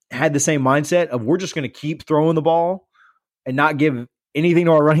had the same mindset of we're just going to keep throwing the ball and not give anything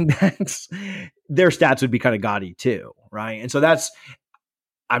to our running backs, their stats would be kind of gaudy too, right? And so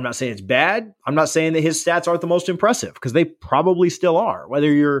I'm not saying it's bad. I'm not saying that his stats aren't the most impressive because they probably still are, whether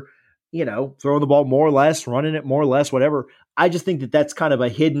you're, throwing the ball more or less, running it more or less, whatever. I just think that that's kind of a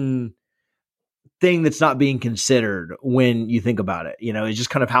hidden thing that's not being considered when you think about it. It's just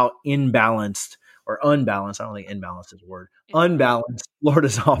kind of how imbalanced or unbalanced. I don't think imbalanced is a word. Unbalanced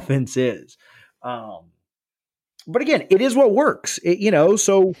Florida's offense is. But again, it is what works.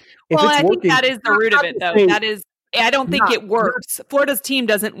 So if I think that is the root of it, though. That is, I don't think it works. Florida's team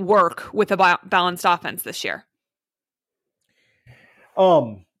doesn't work with a balanced offense this year.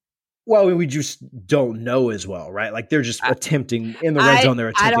 Well, we just don't know as well, right? Like, they're just attempting in the red zone. They're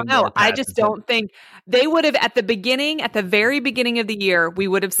attempting. I don't know. I just don't think they would have at the very beginning of the year, we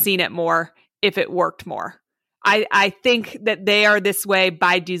would have seen it more if it worked more. I think that they are this way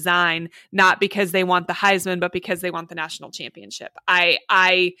by design, not because they want the Heisman, but because they want the national championship.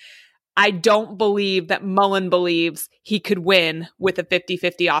 I don't believe that Mullen believes he could win with a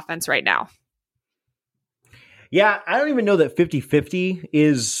 50-50 offense right now. Yeah, I don't even know that 50-50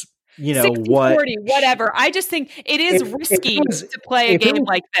 is, 60-40, whatever. I just think it is risky to play a game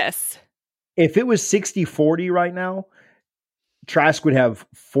like this. If it was 60-40 right now, Trask would have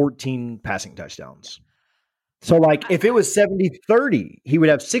 14 passing touchdowns. So, like, if it was 70-30, he would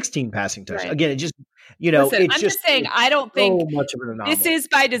have 16 passing touchdowns. Right. Again, it just, Listen, I'm just saying, I don't think much of an anomaly. This is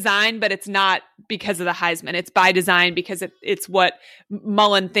by design, but it's not because of the Heisman. It's by design because it's what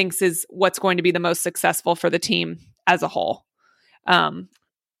Mullen thinks is what's going to be the most successful for the team as a whole.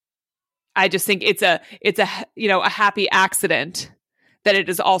 I just think it's a happy accident that it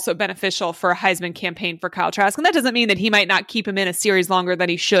is also beneficial for a Heisman campaign for Kyle Trask. And that doesn't mean that he might not keep him in a series longer than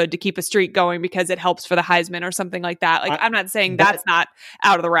he should to keep a streak going because it helps for the Heisman or something like that. Like, I'm not saying that's not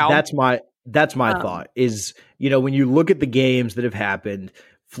out of the realm. That's my thought is, when you look at the games that have happened,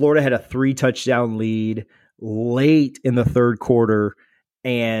 Florida had a 3-touchdown lead late in the third quarter,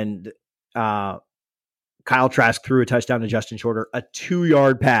 and Kyle Trask threw a touchdown to Justin Shorter, a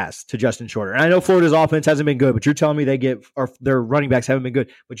 2-yard pass to Justin Shorter. And I know Florida's offense hasn't been good, but you're telling me their running backs haven't been good.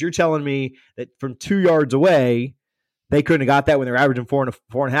 But you're telling me that from 2 yards away, they couldn't have got that when they're averaging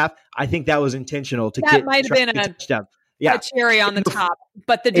 4.5. I think that was intentional to that might have been a touchdown. Yeah, a cherry on the top.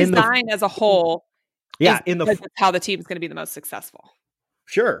 But the design as a whole, that's how the team's going to be the most successful.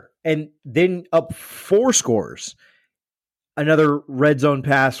 Sure. And then up 4 scores. Another red zone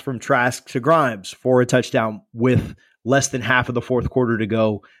pass from Trask to Grimes for a touchdown with less than half of the fourth quarter to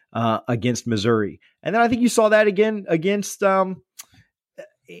go against Missouri. And then I think you saw that again against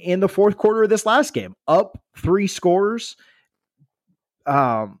in the fourth quarter of this last game. Up 3 scores,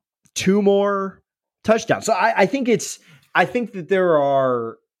 2 more touchdowns. So I think that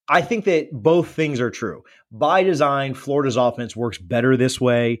both things are true. By design, Florida's offense works better this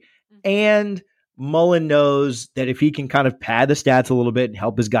way. And Mullen knows that if he can kind of pad the stats a little bit and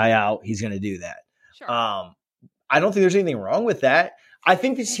help his guy out, he's going to do that. Sure. I don't think there's anything wrong with that. I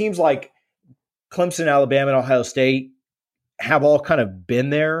think these teams like Clemson, Alabama, and Ohio State have all kind of been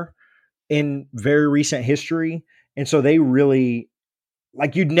there in very recent history. And so they really,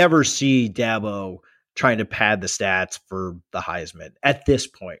 like, you'd never see Dabo trying to pad the stats for the Heisman at this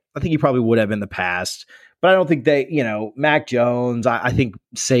point. I think he probably would have in the past. But I don't think Mac Jones, I think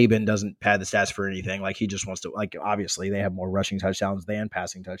Saban doesn't pad the stats for anything. Like, he just wants to, like, obviously they have more rushing touchdowns than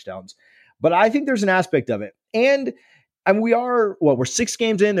passing touchdowns. But I think there's an aspect of it. And we're 6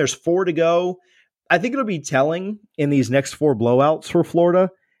 games in, there's 4 to go. I think it'll be telling in these next 4 blowouts for Florida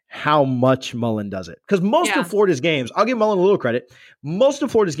how much Mullen does it. Because most of Florida's games, I'll give Mullen a little credit, most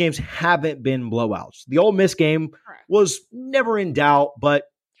of Florida's games haven't been blowouts. The Ole Miss game was never in doubt, but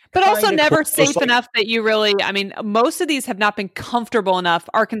also never safe enough that you really, most of these have not been comfortable enough,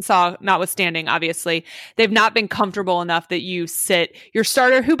 Arkansas notwithstanding, obviously, they've not been comfortable enough that you sit your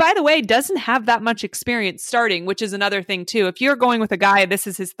starter, who, by the way, doesn't have that much experience starting, which is another thing too. If you're going with a guy, this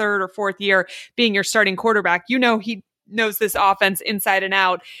is his 3rd or 4th year being your starting quarterback, he knows this offense inside and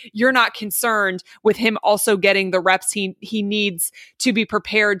out. You're not concerned with him also getting the reps he needs to be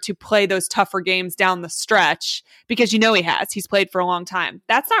prepared to play those tougher games down the stretch, because he's played for a long time.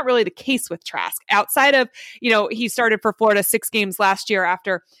 That's not really the case with Trask. Outside of, he started for Florida 6 games last year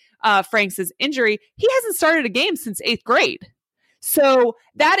after Franks' injury. He hasn't started a game since 8th grade. So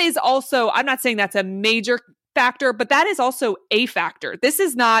that is also, I'm not saying that's a major factor, but that is also a factor. This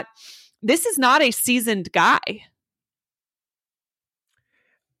is not a seasoned guy.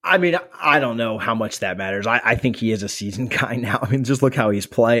 I don't know how much that matters. I think he is a seasoned guy now. Just look how he's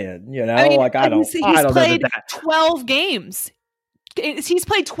playing, He's played 12 games. He's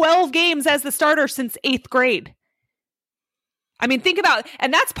played 12 games as the starter since 8th grade. Think about,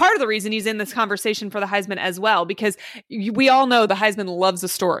 and that's part of the reason he's in this conversation for the Heisman as well, because we all know the Heisman loves a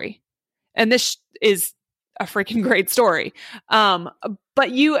story. And this is a freaking great story. But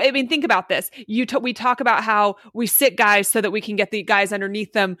think about this. We talk about how we sit guys so that we can get the guys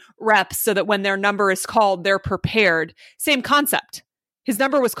underneath them reps so that when their number is called, they're prepared. Same concept. His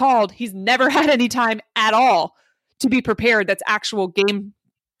number was called. He's never had any time at all to be prepared. That's actual game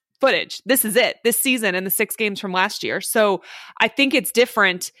footage. This is it this season and the 6 games from last year. So I think it's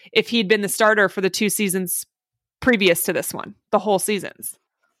different if he'd been the starter for the 2 seasons previous to this one, the whole seasons.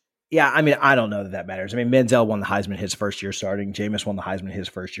 Yeah, I don't know that matters. Menzel won the Heisman his first year starting. Jameis won the Heisman his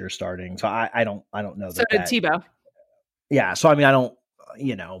first year starting. So I don't know that. So did Tebow. Yeah, so I don't,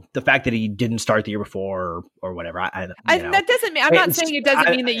 the fact that he didn't start the year before or whatever. That doesn't mean, I'm not saying it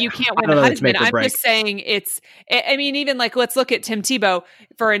doesn't mean that you can't win the Heisman. I'm just saying even like, let's look at Tim Tebow,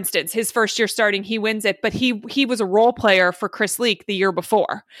 for instance, his first year starting, he wins it, but he was a role player for Chris Leak the year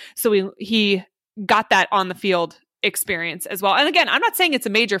before. So he got that on the field experience as well. And again, I'm not saying it's a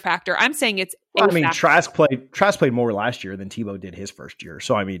major factor. I'm saying it's Trask played more last year than Tebow did his first year.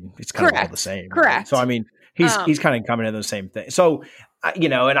 So it's kind of all the same. Correct. Right? So he's kind of coming into the same thing. So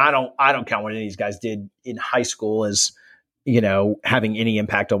and I don't count what any of these guys did in high school as having any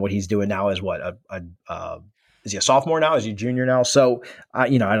impact on what he's doing now as what a is he a sophomore now? Is he a junior now? So, I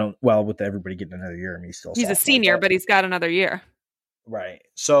don't, well, with everybody getting another year, I mean, he's a senior, but he's got another year. Right.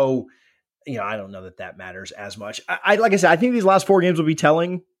 So, I don't know that matters as much. I like I said, I think these last 4 games will be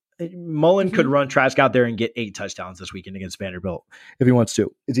telling. Mullen could run Trask out there and get 8 touchdowns this weekend against Vanderbilt if he wants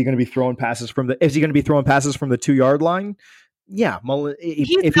to. Is he going to be throwing passes from the 2-yard line? Yeah, Mullen.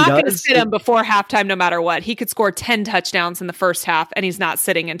 He's not going to sit him before halftime, no matter what. He could score 10 touchdowns in the first half, and he's not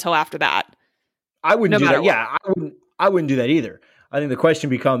sitting until after that. I wouldn't do that. Yeah, I wouldn't do that either. I think the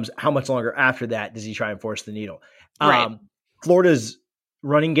question becomes how much longer after that does he try and force the needle? Right. Florida's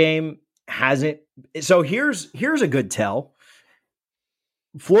running game hasn't. So here's a good tell.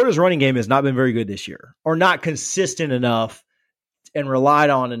 Florida's running game has not been very good this year, or not consistent enough and relied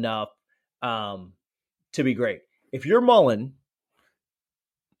on enough to be great. If you're Mullen,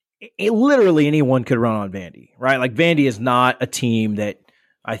 literally anyone could run on Vandy, right? Like Vandy is not a team that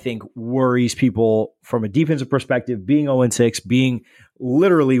I think worries people from a defensive perspective, being 0-6, being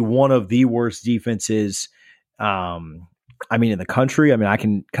literally one of the worst defenses, in the country. I mean, I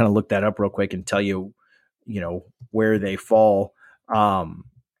can kind of look that up real quick and tell you, where they fall.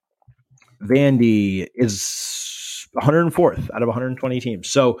 Vandy is 104th out of 120 teams.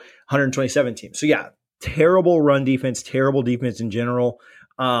 So 127 teams. So yeah, terrible run defense, terrible defense in general.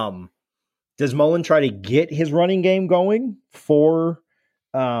 Does Mullen try to get his running game going for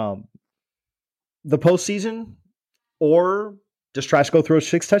the postseason, or does Trask go throw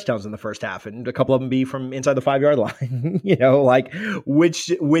 6 touchdowns in the first half and a couple of them be from inside the 5-yard line? Like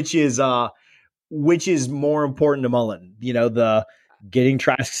which is more important to Mullen? The getting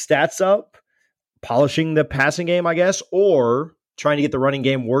Trask stats up, polishing the passing game, I guess, or trying to get the running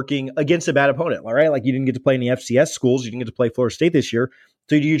game working against a bad opponent. All right, like you didn't get to play in the FCS schools, you didn't get to play Florida State this year,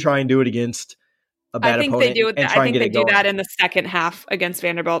 so do you try and do it against a bad opponent? I think they do that in the second half against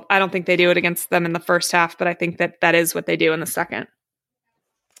Vanderbilt. I don't think they do it against them in the first half, but I think that is what they do in the second.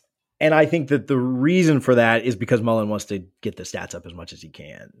 And I think that the reason for that is because Mullen wants to get the stats up as much as he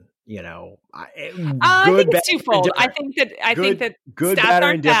can. I think it's twofold. I think that good, stats bad, or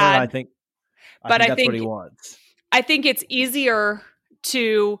aren't indifferent. bad, I think that's what he wants. I think it's easier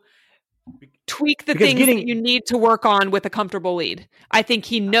to tweak the things that you need to work on with a comfortable lead. I think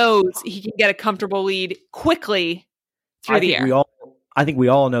he knows he can get a comfortable lead quickly through the air. I think we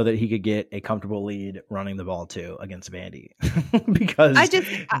all know that he could get a comfortable lead running the ball too against Vandy because it's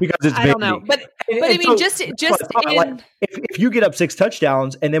Vandy. I don't know, but I mean, if you get up 6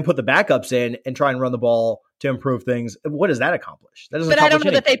 touchdowns and then put the backups in and try and run the ball to improve things, what does that accomplish? But I don't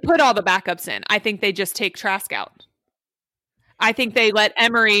know that they put all the backups in. I think they just take Trask out. I think they let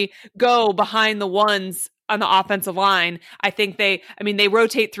Emory go behind the ones on the offensive line. I think they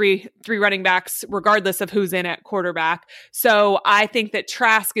rotate three running backs regardless of who's in at quarterback. So I think that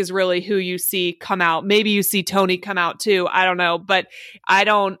Trask is really who you see come out. Maybe you see Tony come out too. I don't know, but I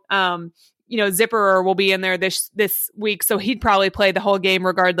don't, Zipperer will be in there this week. So he'd probably play the whole game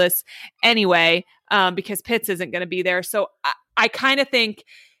regardless anyway, because Pitts isn't going to be there. So I kind of think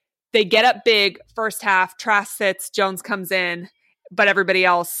they get up big first half, Trask sits, Jones comes in, but everybody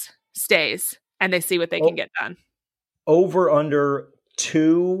else stays. And they see what they can get done. Over under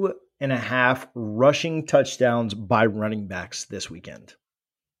 2.5 rushing touchdowns by running backs this weekend.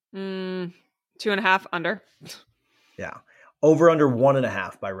 2.5 under. Yeah. Over under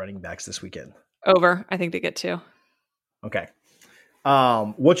 1.5 by running backs this weekend. Over. I think they get 2. Okay.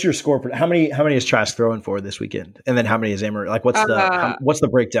 What's your score? How many is Trask throwing for this weekend? And then how many is Emory? Like what's the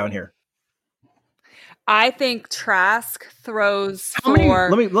breakdown here? I think Trask throws for.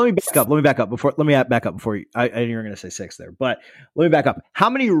 Let me back up. Let me back up before you. I knew you were going to say 6 there, but let me back up. How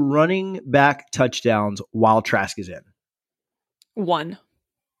many running back touchdowns while Trask is in? 1.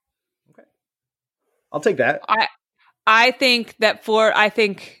 Okay, I'll take that. I think that Florida. I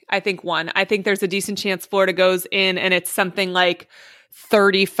think 1. I think there's a decent chance Florida goes in and it's something like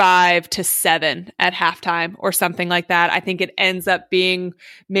 35-7 at halftime or something like that. I think it ends up being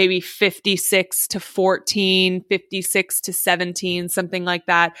maybe 56-14, 56-17, something like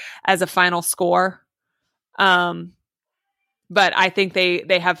that as a final score. But I think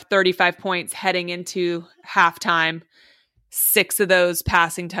they have 35 points heading into halftime. 6 of those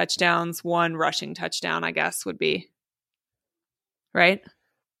passing touchdowns, 1 rushing touchdown, I guess would be right.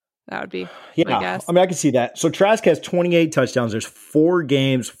 That would be my guess. I mean, I can see that. So Trask has 28 touchdowns. There's 4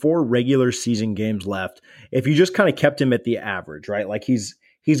 regular season games left. If you just kind of kept him at the average, right? Like he's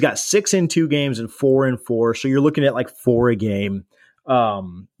got 6 in 2 games and 4 in 4. So you're looking at like 4 a game.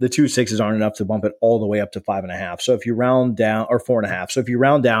 The 2 6s aren't enough to bump it all the way up to 5.5. So if you round down, or 4.5. So if you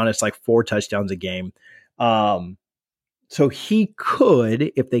round down, it's like 4 touchdowns a game. So he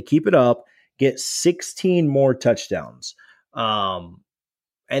could, if they keep it up, get 16 more touchdowns.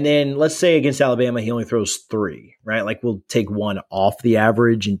 And then let's say against Alabama, he only throws 3, right? Like we'll take 1 off the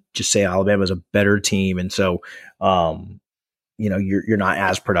average and just say Alabama's a better team. And so, you're not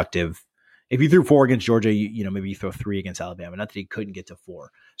as productive. If you threw 4 against Georgia, maybe you throw 3 against Alabama. Not that he couldn't get to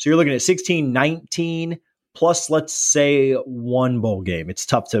 4. So you're looking at 16, 19, plus let's say 1 bowl game. It's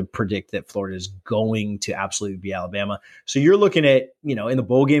tough to predict that Florida is going to absolutely be Alabama. So you're looking at, in the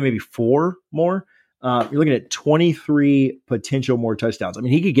bowl game, maybe 4 more. You're looking at 23 potential more touchdowns. I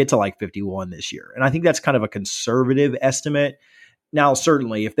mean, he could get to like 51 this year. And I think that's kind of a conservative estimate. Now,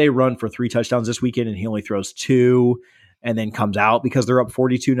 certainly, if they run for 3 touchdowns this weekend and he only throws 2 and then comes out because they're up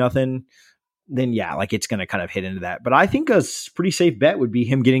 42-0, then yeah, like it's going to kind of hit into that. But I think a pretty safe bet would be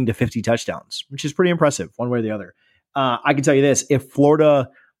him getting to 50 touchdowns, which is pretty impressive one way or the other. I can tell you this, if Florida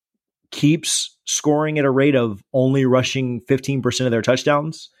keeps scoring at a rate of only rushing 15% of their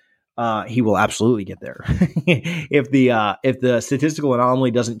touchdowns, he will absolutely get there. If the statistical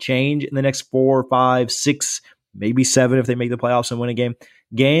anomaly doesn't change in the next 4, 5, 6, maybe 7, if they make the playoffs and win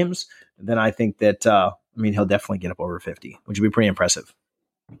games, then I think that, he'll definitely get up over 50, which would be pretty impressive.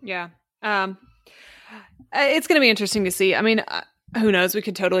 Yeah. It's going to be interesting to see. I mean, who knows? We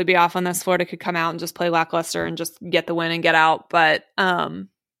could totally be off on this. Florida could come out and just play lackluster and just get the win and get out. But,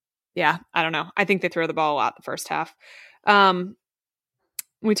 yeah, I don't know. I think they throw the ball a lot the first half.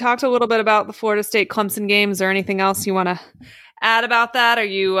 We talked a little bit about the Florida State Clemson game. Is there anything else you want to add about that? Are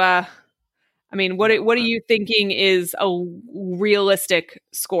you, what are you thinking is a realistic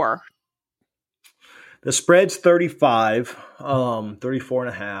score? The spread's 35,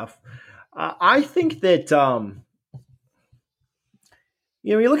 34.5. I think that,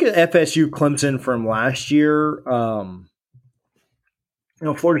 you look at FSU Clemson from last year,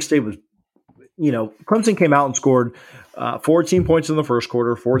 Florida State was, Clemson came out and scored 14 points in the first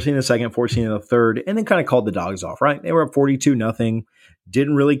quarter, 14 in the second, 14 in the third, and then kind of called the dogs off, right? They were up 42-0,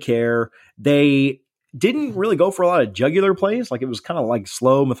 didn't really care. They didn't really go for a lot of jugular plays. Like it was kind of like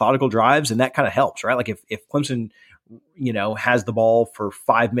slow, methodical drives, and that kind of helps, right? Like if Clemson, has the ball for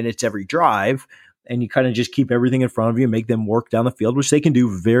 5 minutes every drive, and you kind of just keep everything in front of you and make them work down the field, which they can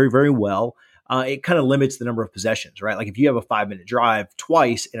do very, very well. It kind of limits the number of possessions, right? Like if you have a 5-minute drive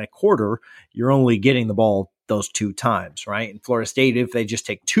twice in a quarter, you're only getting the ball those 2 times, right? In Florida State, if they just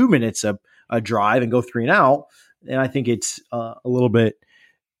take 2 minutes a drive and go 3 and out, then I think it's a little bit,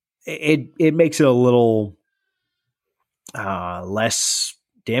 it makes it a little less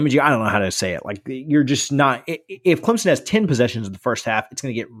damaging. I don't know how to say it. Like you're just not, if Clemson has 10 possessions in the first half, it's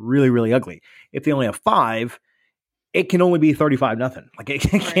going to get really, really ugly. If they only have 5, it can only be 35-0. Like it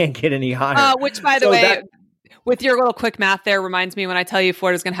can't get any higher. Which, by the way, with your little quick math there, reminds me when I tell you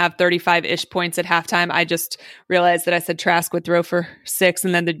Florida's going to have 35-ish points at halftime, I just realized that I said Trask would throw for 6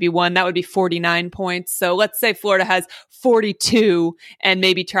 and then there'd be 1. That would be 49 points. So let's say Florida has 42 and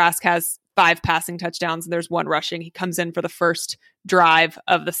maybe Trask has 5 passing touchdowns and there's 1 rushing. He comes in for the first drive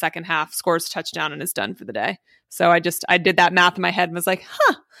of the second half, scores touchdown, and is done for the day. So I did that math in my head and was like,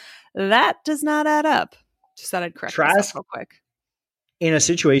 that does not add up. Just thought I'd correct myself real quick. In a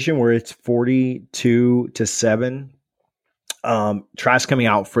situation where it's 42-7, Trask coming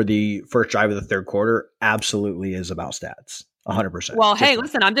out for the first drive of the third quarter absolutely is about stats. 100%. Well, hey,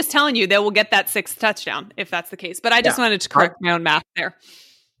 listen, I'm just telling you, they will get that 6th touchdown if that's the case. But I just wanted to correct my own math there.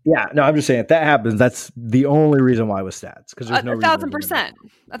 Yeah, no, I'm just saying if that happens, that's the only reason why with stats, because there's no 1,000%.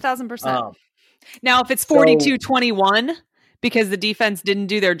 1,000%. Now, if it's 42-21 because the defense didn't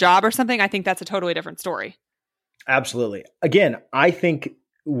do their job or something, I think that's a totally different story. Absolutely. Again, I think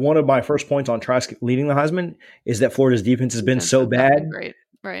one of my first points on Trask leading the Heisman is that Florida's defense has been so bad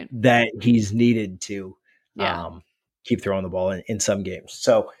right. that he's needed to keep throwing the ball in some games.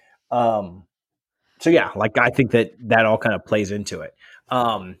 So yeah, like I think that all kind of plays into it.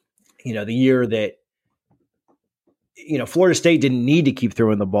 The year that, Florida State didn't need to keep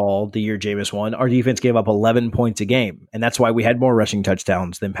throwing the ball the year Jameis won, our defense gave up 11 points a game. And that's why we had more rushing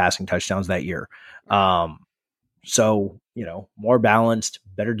touchdowns than passing touchdowns that year. So, more balanced,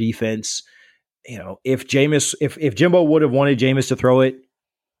 better defense. If Jimbo would have wanted Jameis to throw it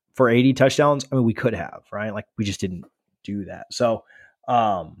for 80 touchdowns, I mean, we could have, right? Like we just didn't do that. So,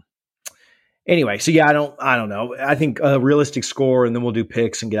 anyway, so yeah, I don't know. I think a realistic score, and then we'll do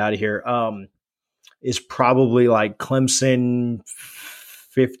picks and get out of here, is probably like Clemson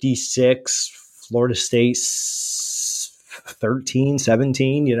 56, Florida State 13,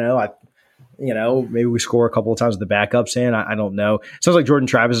 17, maybe we score a couple of times with the backups in. I don't know. Sounds like Jordan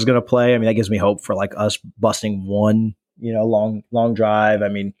Travis is going to play. I mean, that gives me hope for like us busting 1, long drive. I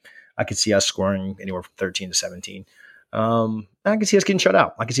mean, I could see us scoring anywhere from 13 to 17. I can see us getting shut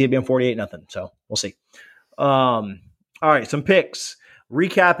out. I can see it being 48-0. So we'll see. All right, some picks.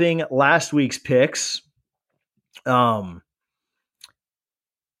 Recapping last week's picks. UGA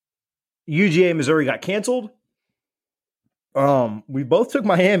Missouri got canceled. We both took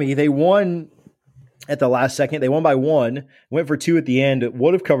Miami. They won at the last second. They won by 1, went for 2 at the end.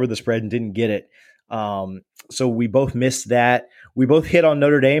 Would have covered the spread and didn't get it. So we both missed that. We both hit on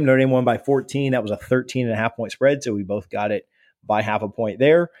Notre Dame. Notre Dame won by 14. That was a 13.5 point spread. So we both got it by half a point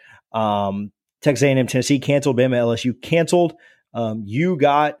there. Texas A&M, Tennessee canceled. Bama, LSU canceled. You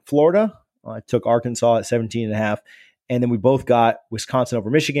got Florida. I took Arkansas at 17.5. And then we both got Wisconsin over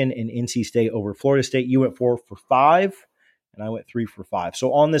Michigan and NC State over Florida State. You went 4 for 5, and I went 3 for 5.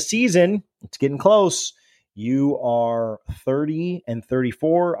 So on the season, it's getting close. You are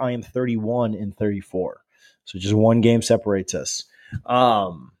 30-34. I am 31-34. So just one game separates us.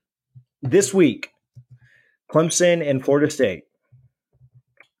 This week, Clemson and Florida State.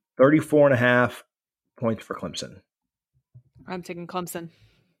 34.5 points for Clemson. I'm taking Clemson.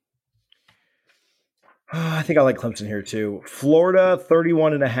 I think I like Clemson here too. Florida,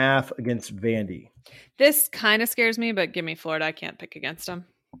 31.5 against Vandy. This kind of scares me, but give me Florida. I can't pick against them.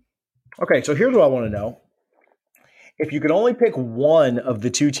 Okay, so here's what I want to know. If you could only pick one of the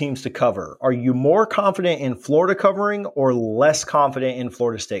two teams to cover, are you more confident in Florida covering or less confident in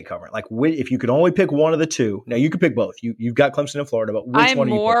Florida State covering? Like, if you could only pick one of the two, now you could pick both. You've got Clemson and Florida, but which one are you? I'm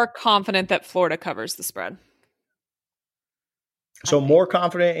more confident that Florida covers the spread. So more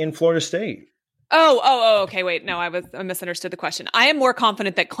confident in Florida State. Oh, okay. Wait, no, I misunderstood the question. I am more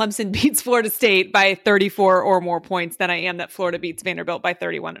confident that Clemson beats Florida State by 34 or more points than I am that Florida beats Vanderbilt by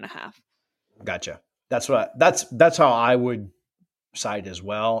 31.5. Gotcha. That's how I would side as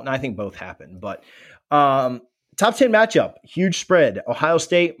well. And I think both happen. But top 10 matchup, huge spread. Ohio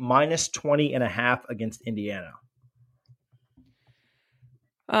State minus 20.5 against Indiana.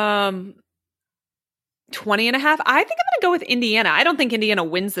 20.5. I think I'm going to go with Indiana. I don't think Indiana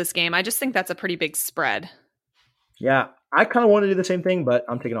wins this game. I just think that's a pretty big spread. Yeah, I kind of want to do the same thing, but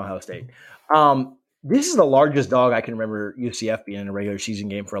I'm taking Ohio State. This is the largest dog I can remember UCF being in a regular season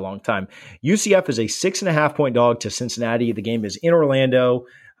game for a long time. UCF is a 6.5 point dog to Cincinnati. The game is in Orlando.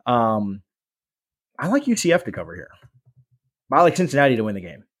 I like UCF to cover here. I like Cincinnati to win the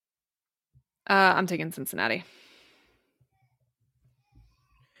game. I'm taking Cincinnati.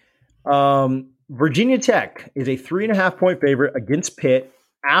 Virginia Tech is a 3.5 point favorite against Pitt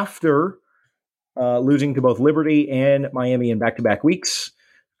after losing to both Liberty and Miami in back-to-back weeks.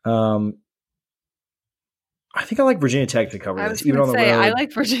 I think I like Virginia Tech to cover this, even on the road. I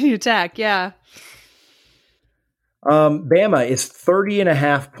like Virginia Tech, yeah. Bama is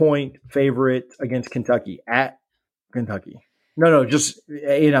 30.5 point favorite against Kentucky at Kentucky. No, just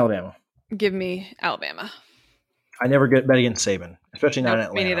in Alabama. Give me Alabama. I never bet against Saban, especially not in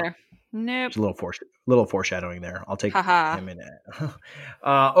Atlanta. Me neither. Nope. It's a little foreshadowing there. I'll take him in it.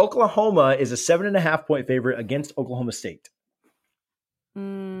 Oklahoma is a 7.5 point favorite against Oklahoma State. Give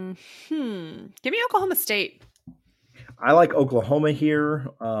me Oklahoma State. I like Oklahoma here,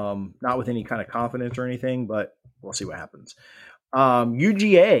 not with any kind of confidence or anything, but we'll see what happens.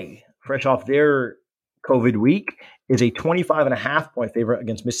 UGA, fresh off their COVID week, is a 25.5 point favorite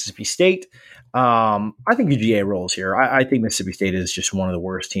against Mississippi State. I think UGA rolls here. I think Mississippi State is just one of the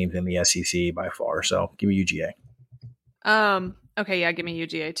worst teams in the SEC by far. So give me UGA. Okay, yeah, give me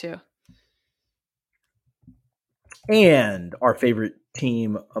UGA too. And our favorite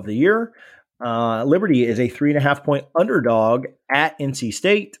team of the year, Liberty is a 3.5 point underdog at NC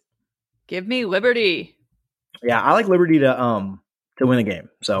State. Give me Liberty. Yeah, I like Liberty to win the game.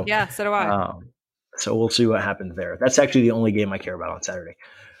 So yeah, so do I. So we'll see what happens there. That's actually the only game I care about on Saturday.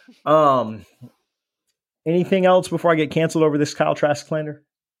 Anything else before I get canceled over this Kyle Trask slander?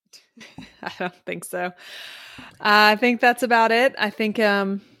 I don't think so. I think that's about it. I think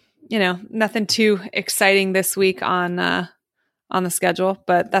nothing too exciting this week on the schedule,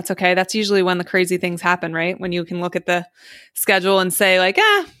 but that's okay. That's usually when the crazy things happen, right? When you can look at the schedule and say like,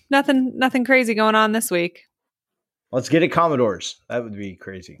 nothing crazy going on this week. Let's get it Commodores. That would be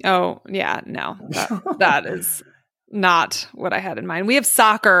crazy. Oh yeah, no, that is not what I had in mind. We have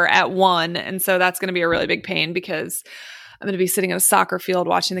soccer at 1, and so that's going to be a really big pain because I'm going to be sitting at a soccer field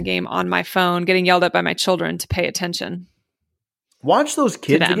watching the game on my phone, getting yelled at by my children to pay attention. Watch those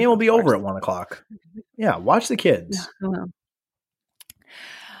kids. The game will be over at 1:00. Yeah, watch the kids.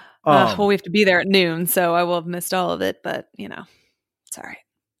 Well, we have to be there at noon, so I will have missed all of it, but it's all right.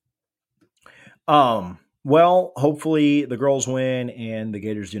 Well, hopefully the girls win and the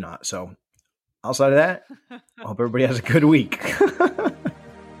Gators do not. So outside of that, I hope everybody has a good week.